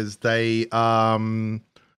specifically says the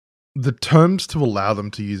terms to allow them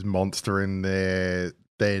to use monster in their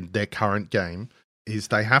current game is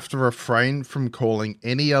they have to refrain from calling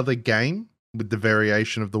any other game with the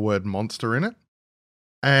variation of the word monster in it,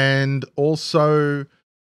 and also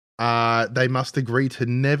they must agree to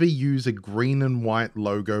never use a green and white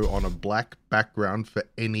logo on a black background for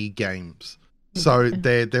any games. So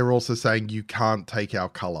they're also saying you can't take our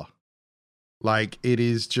color. Like, it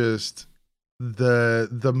is just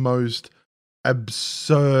the most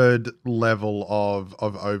absurd level of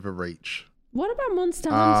overreach. What about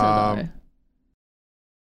Monster Hunter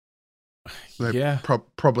though? They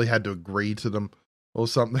probably had to agree to them or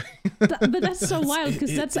something. But that's so wild,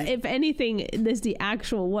 because that's, if anything, there's the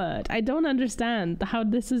actual word. I don't understand how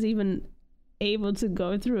this is even able to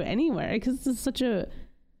go through anywhere, because it's such a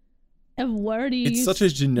word you use. It's such a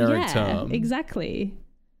generic term. Exactly.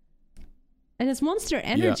 And it's Monster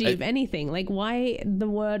Energy, if anything. Like, why the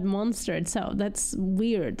word monster itself? That's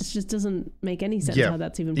weird. It just doesn't make any sense how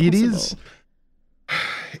that's even possible.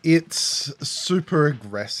 It's super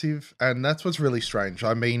aggressive, and that's what's really strange.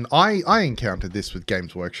 I mean, I encountered this with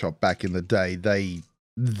Games Workshop back in the day.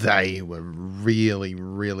 They were really,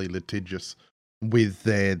 really litigious with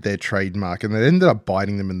their trademark, and it ended up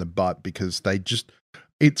biting them in the butt because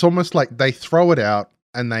it's almost like they throw it out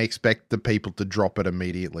and they expect the people to drop it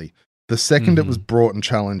immediately. The second it was brought and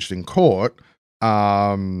challenged in court,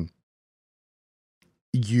 the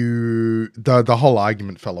whole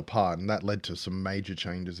argument fell apart, and that led to some major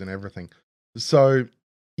changes in everything. So,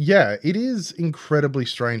 yeah, it is incredibly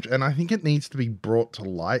strange, and I think it needs to be brought to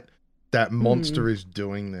light that Monster is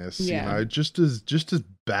doing this. You know, just as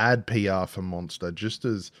bad PR for Monster, just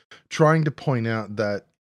as trying to point out that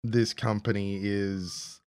this company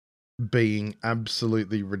is being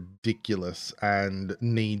absolutely ridiculous and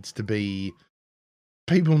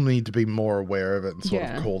people need to be more aware of it and sort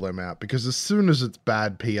of call them out, because as soon as it's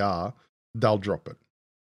bad PR, they'll drop it.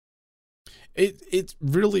 It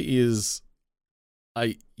really is.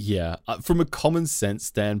 From a common sense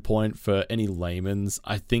standpoint, for any layman's,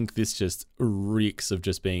 I think this just reeks of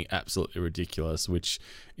just being absolutely ridiculous, which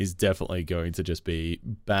is definitely going to just be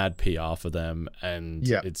bad PR for them, and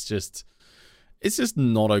it's just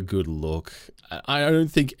not a good look. I don't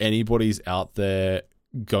think anybody's out there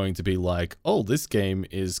going to be like, oh, this game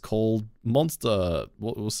is called Monster.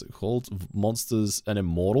 What was it called? Monsters and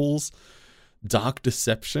Immortals? Dark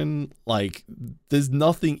Deception? Like, there's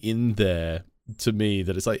nothing in there to me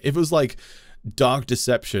that it's like, if it was like Dark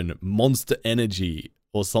Deception, Monster Energy,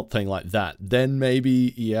 or something like that, then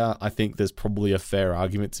maybe, I think there's probably a fair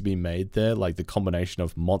argument to be made there. Like, the combination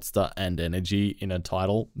of monster and energy in a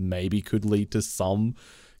title maybe could lead to some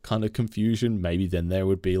kind of confusion. Maybe then there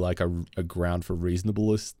would be like a ground for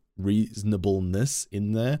reasonableness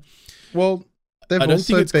in there. Well, I don't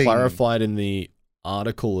think it's clarified in the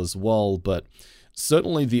article as well, but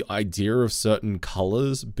certainly the idea of certain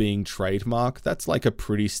colors being trademarked, that's like a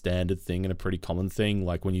pretty standard thing and a pretty common thing.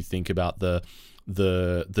 Like, when you think about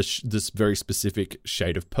this very specific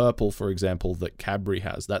shade of purple, for example, that Cadbury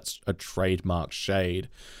has, that's a trademark shade.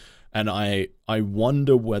 And I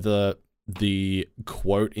wonder whether the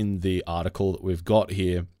quote in the article that we've got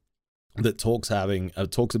here that talks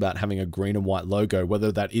about having a green and white logo,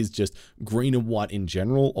 whether that is just green and white in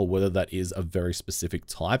general, or whether that is a very specific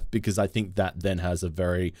type, because I think that then has a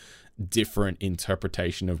very different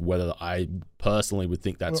interpretation of whether I personally would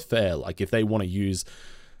think that's fair. Like, if they want to use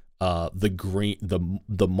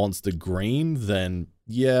the monster green, then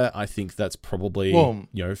I think that's probably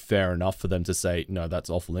fair enough for them to say, no,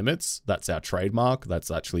 that's off limits, that's our trademark,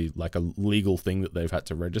 that's actually like a legal thing that they've had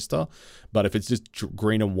to register. But if it's just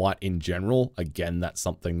green and white in general, again, that's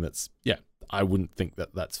something that's I wouldn't think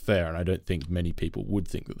that that's fair, and I don't think many people would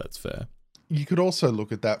think that that's fair. You could also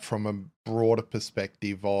look at that from a broader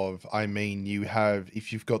perspective of, I mean,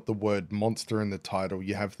 if you've got the word monster in the title,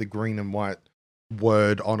 you have the green and white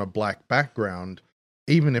word on a black background.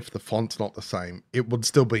 Even if the font's not the same, it would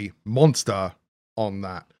still be Monster on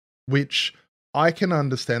that, which I can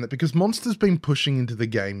understand that, because Monster's been pushing into the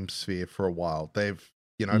game sphere for a while. They've,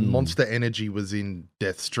 Monster Energy was in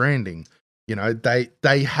Death Stranding.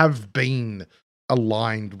 They have been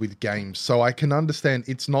aligned with games. So I can understand.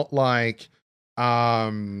 It's not like,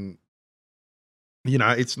 it's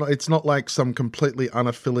not like some completely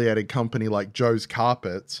unaffiliated company like Joe's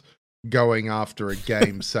Carpets going after a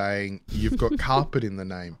game saying you've got carpet in the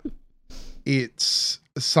name. It's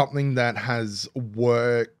something that has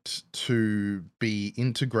worked to be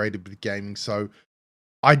integrated with gaming. So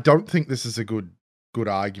I don't think this is a good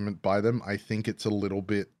argument by them. I think it's a little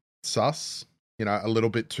bit sus, a little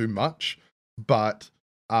bit too much, but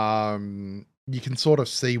you can sort of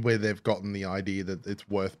see where they've gotten the idea that it's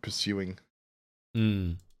worth pursuing.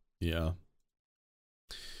 Yeah.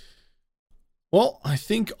 Well, I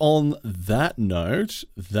think on that note,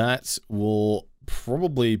 that will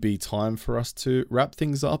probably be time for us to wrap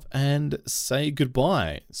things up and say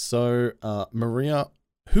goodbye. So, Maria,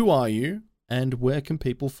 who are you and where can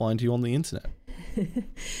people find you on the internet?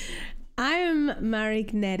 I'm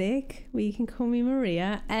Marignetic, but you can call me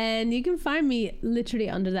Maria, and you can find me literally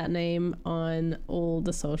under that name on all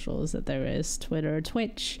the socials that there is: Twitter,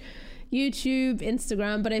 Twitch, YouTube,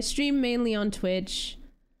 Instagram, but I stream mainly on Twitch.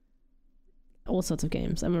 All sorts of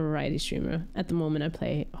games. I'm a variety streamer. At the moment, I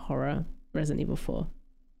play horror, Resident Evil 4.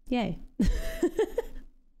 Yay.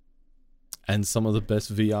 And some of the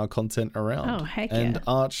best VR content around. Oh, heck And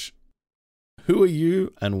Arch, who are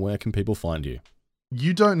you and where can people find you?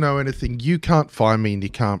 You don't know anything. You can't find me and you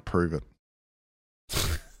can't prove it.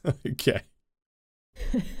 Okay.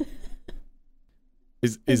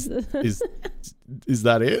 Is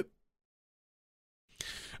that it?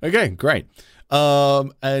 Okay, great.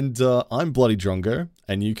 I'm Bloody Drongo,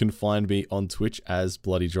 and you can find me on Twitch as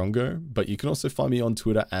Bloody Drongo, but you can also find me on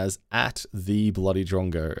Twitter as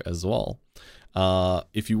 @TheBloodyDrongo as well.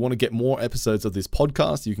 If you want to get more episodes of this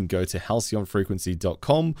podcast, you can go to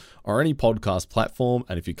halcyonfrequency.com or any podcast platform.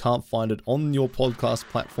 And if you can't find it on your podcast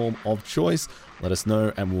platform of choice, let us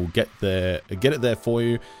know and we'll get it there for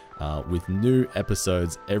you. With new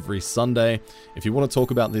episodes every Sunday. If you want to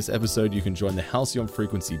talk about this episode, you can join the Halcyon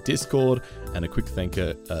Frequency Discord. And a quick thank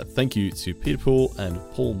you to Peterpool and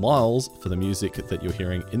Paul Miles for the music that you're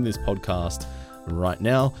hearing in this podcast right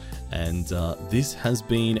now. And this has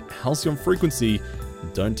been Halcyon Frequency.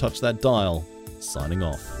 Don't touch that dial. Signing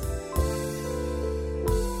off.